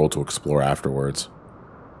new world to explore afterwards.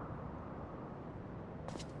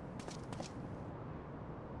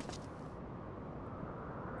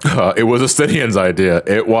 It was Astidian's idea.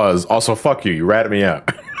 It was. Also, fuck you. You ratted me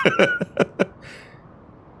out.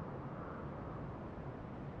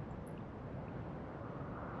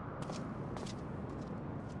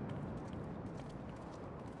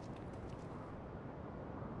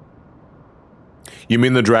 You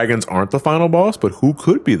mean the dragons aren't the final boss, but who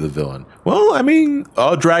could be the villain? Well, I mean,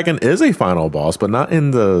 a dragon is a final boss, but not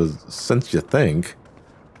in the sense you think.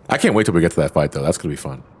 I can't wait till we get to that fight, though. That's going to be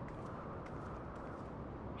fun.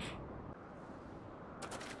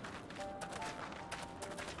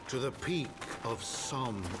 To the peak of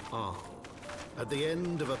some at the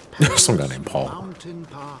end of a some guy named Paul. Mountain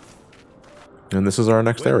path. And this is our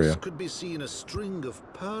next area. Could be seen a string of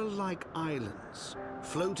pearl-like islands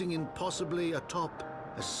floating in possibly atop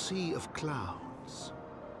a sea of clouds.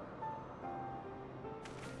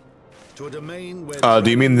 To a domain where do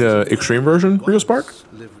you mean the extreme version, Real Spark?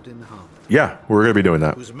 Yeah, we're gonna be doing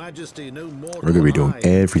that. We're gonna be doing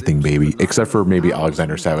everything, baby, except for maybe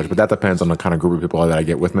Alexander Savage, but that depends on the kind of group of people that I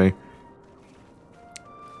get with me.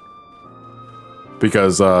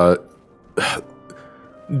 Because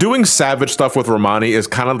doing Savage stuff with Ramani is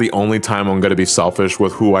kind of the only time I'm gonna be selfish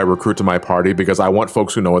with who I recruit to my party, because I want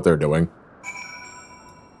folks who know what they're doing.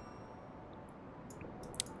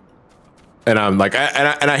 And I'm like,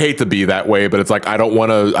 and I hate to be that way, but it's like I don't want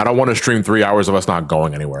to stream 3 hours of us not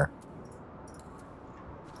going anywhere.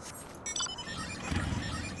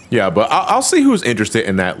 Yeah, but I'll see who's interested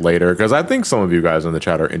in that later, because I think some of you guys in the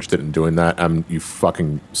chat are interested in doing that. You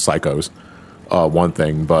fucking psychos. One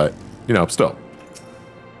thing, but you know, still.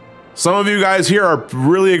 Some of you guys here are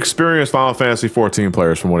really experienced Final Fantasy XIV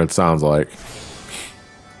players, from what it sounds like.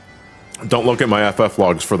 Don't look at my FF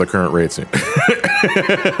logs for the current raid scene.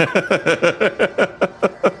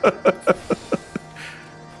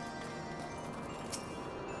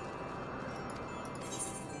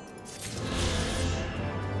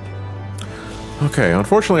 Okay,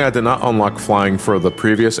 unfortunately I did not unlock flying for the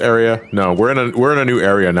previous area. No, we're in a new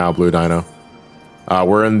area now, Blue Dino.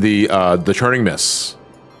 We're in the Churning Mists.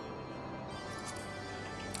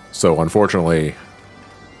 So unfortunately,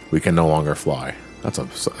 we can no longer fly.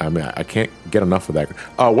 I mean, I can't get enough of that.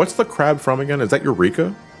 What's the crab from again? Is that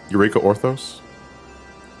Eureka? Eureka Orthos?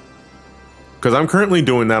 Because I'm currently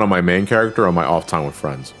doing that on my main character on my off time with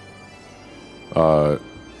friends. Oh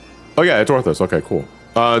Oh yeah, it's worthless. Okay, cool.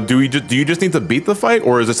 Do you just need to beat the fight,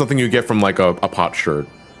 or is it something you get from like a pot shirt?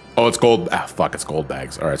 Oh, it's gold. Ah, fuck, it's gold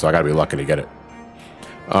bags. All right, so I gotta be lucky to get it.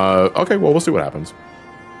 Okay, well, we'll see what happens.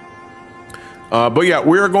 But yeah,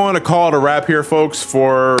 we're going to call it a wrap here, folks,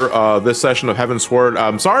 for this session of Heavensward.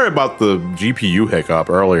 I'm sorry about the GPU hiccup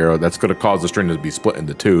earlier. That's going to cause the stream to be split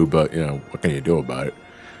into two, but, you know, what can you do about it?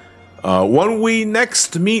 When we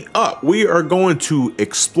next meet up, we are going to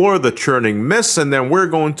explore the Churning Mists, and then we're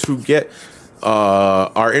going to get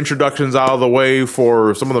our introductions out of the way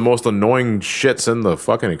for some of the most annoying shits in the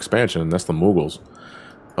fucking expansion, and that's the Moogles.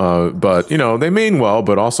 But, you know, they mean well,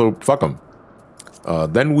 but also, fuck them.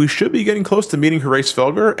 Then we should be getting close to meeting Horace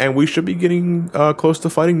Felger, and we should be getting close to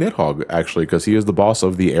fighting Nidhogg, actually, because he is the boss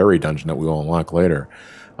of the Airy dungeon that we will unlock later.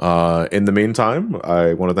 In the meantime,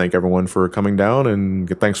 I want to thank everyone for coming down, and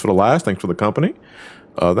thanks for the last, thanks for the company.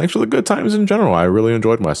 Thanks for the good times in general. I really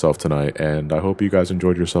enjoyed myself tonight, and I hope you guys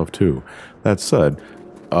enjoyed yourself too. That said,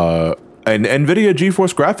 an NVIDIA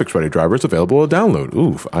GeForce Graphics Ready driver is available to download.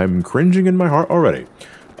 Oof, I'm cringing in my heart already.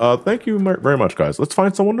 Thank you very much, guys. Let's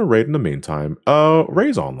find someone to raid in the meantime.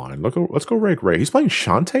 Ray's online. Let's go raid Ray. He's playing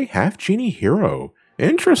Shantae, half genie hero.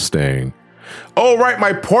 Interesting. Oh, right,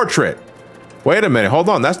 my portrait. Wait a minute. Hold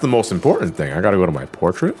on. That's the most important thing. I gotta go to my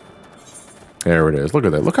portrait. There it is. Look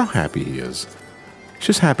at that. Look how happy he is. He's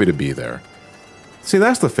just happy to be there. See,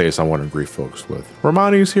 that's the face I want to greet folks with.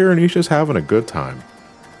 Ramani's here and he's just having a good time.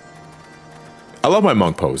 I love my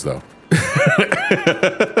monk pose, though.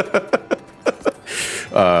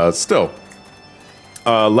 Still,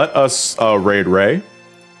 let us raid Ray.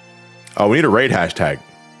 Oh, we need a raid hashtag.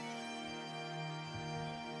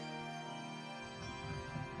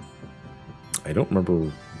 I don't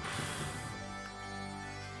remember.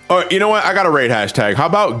 Oh, you know what? I got a raid hashtag. How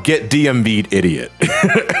about get DMV'd idiot?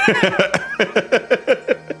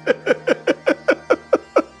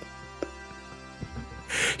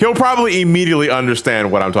 He'll probably immediately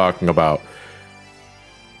understand what I'm talking about.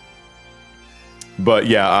 But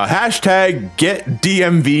yeah, hashtag get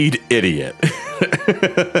DMV'd idiot.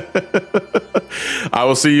 I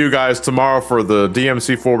will see you guys tomorrow for the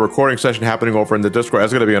DMC4 recording session happening over in the Discord.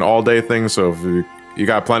 That's going to be an all-day thing, so if you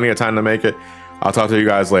got plenty of time to make it, I'll talk to you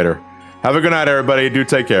guys later. Have a good night, everybody. Do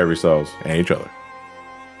take care of yourselves and each other.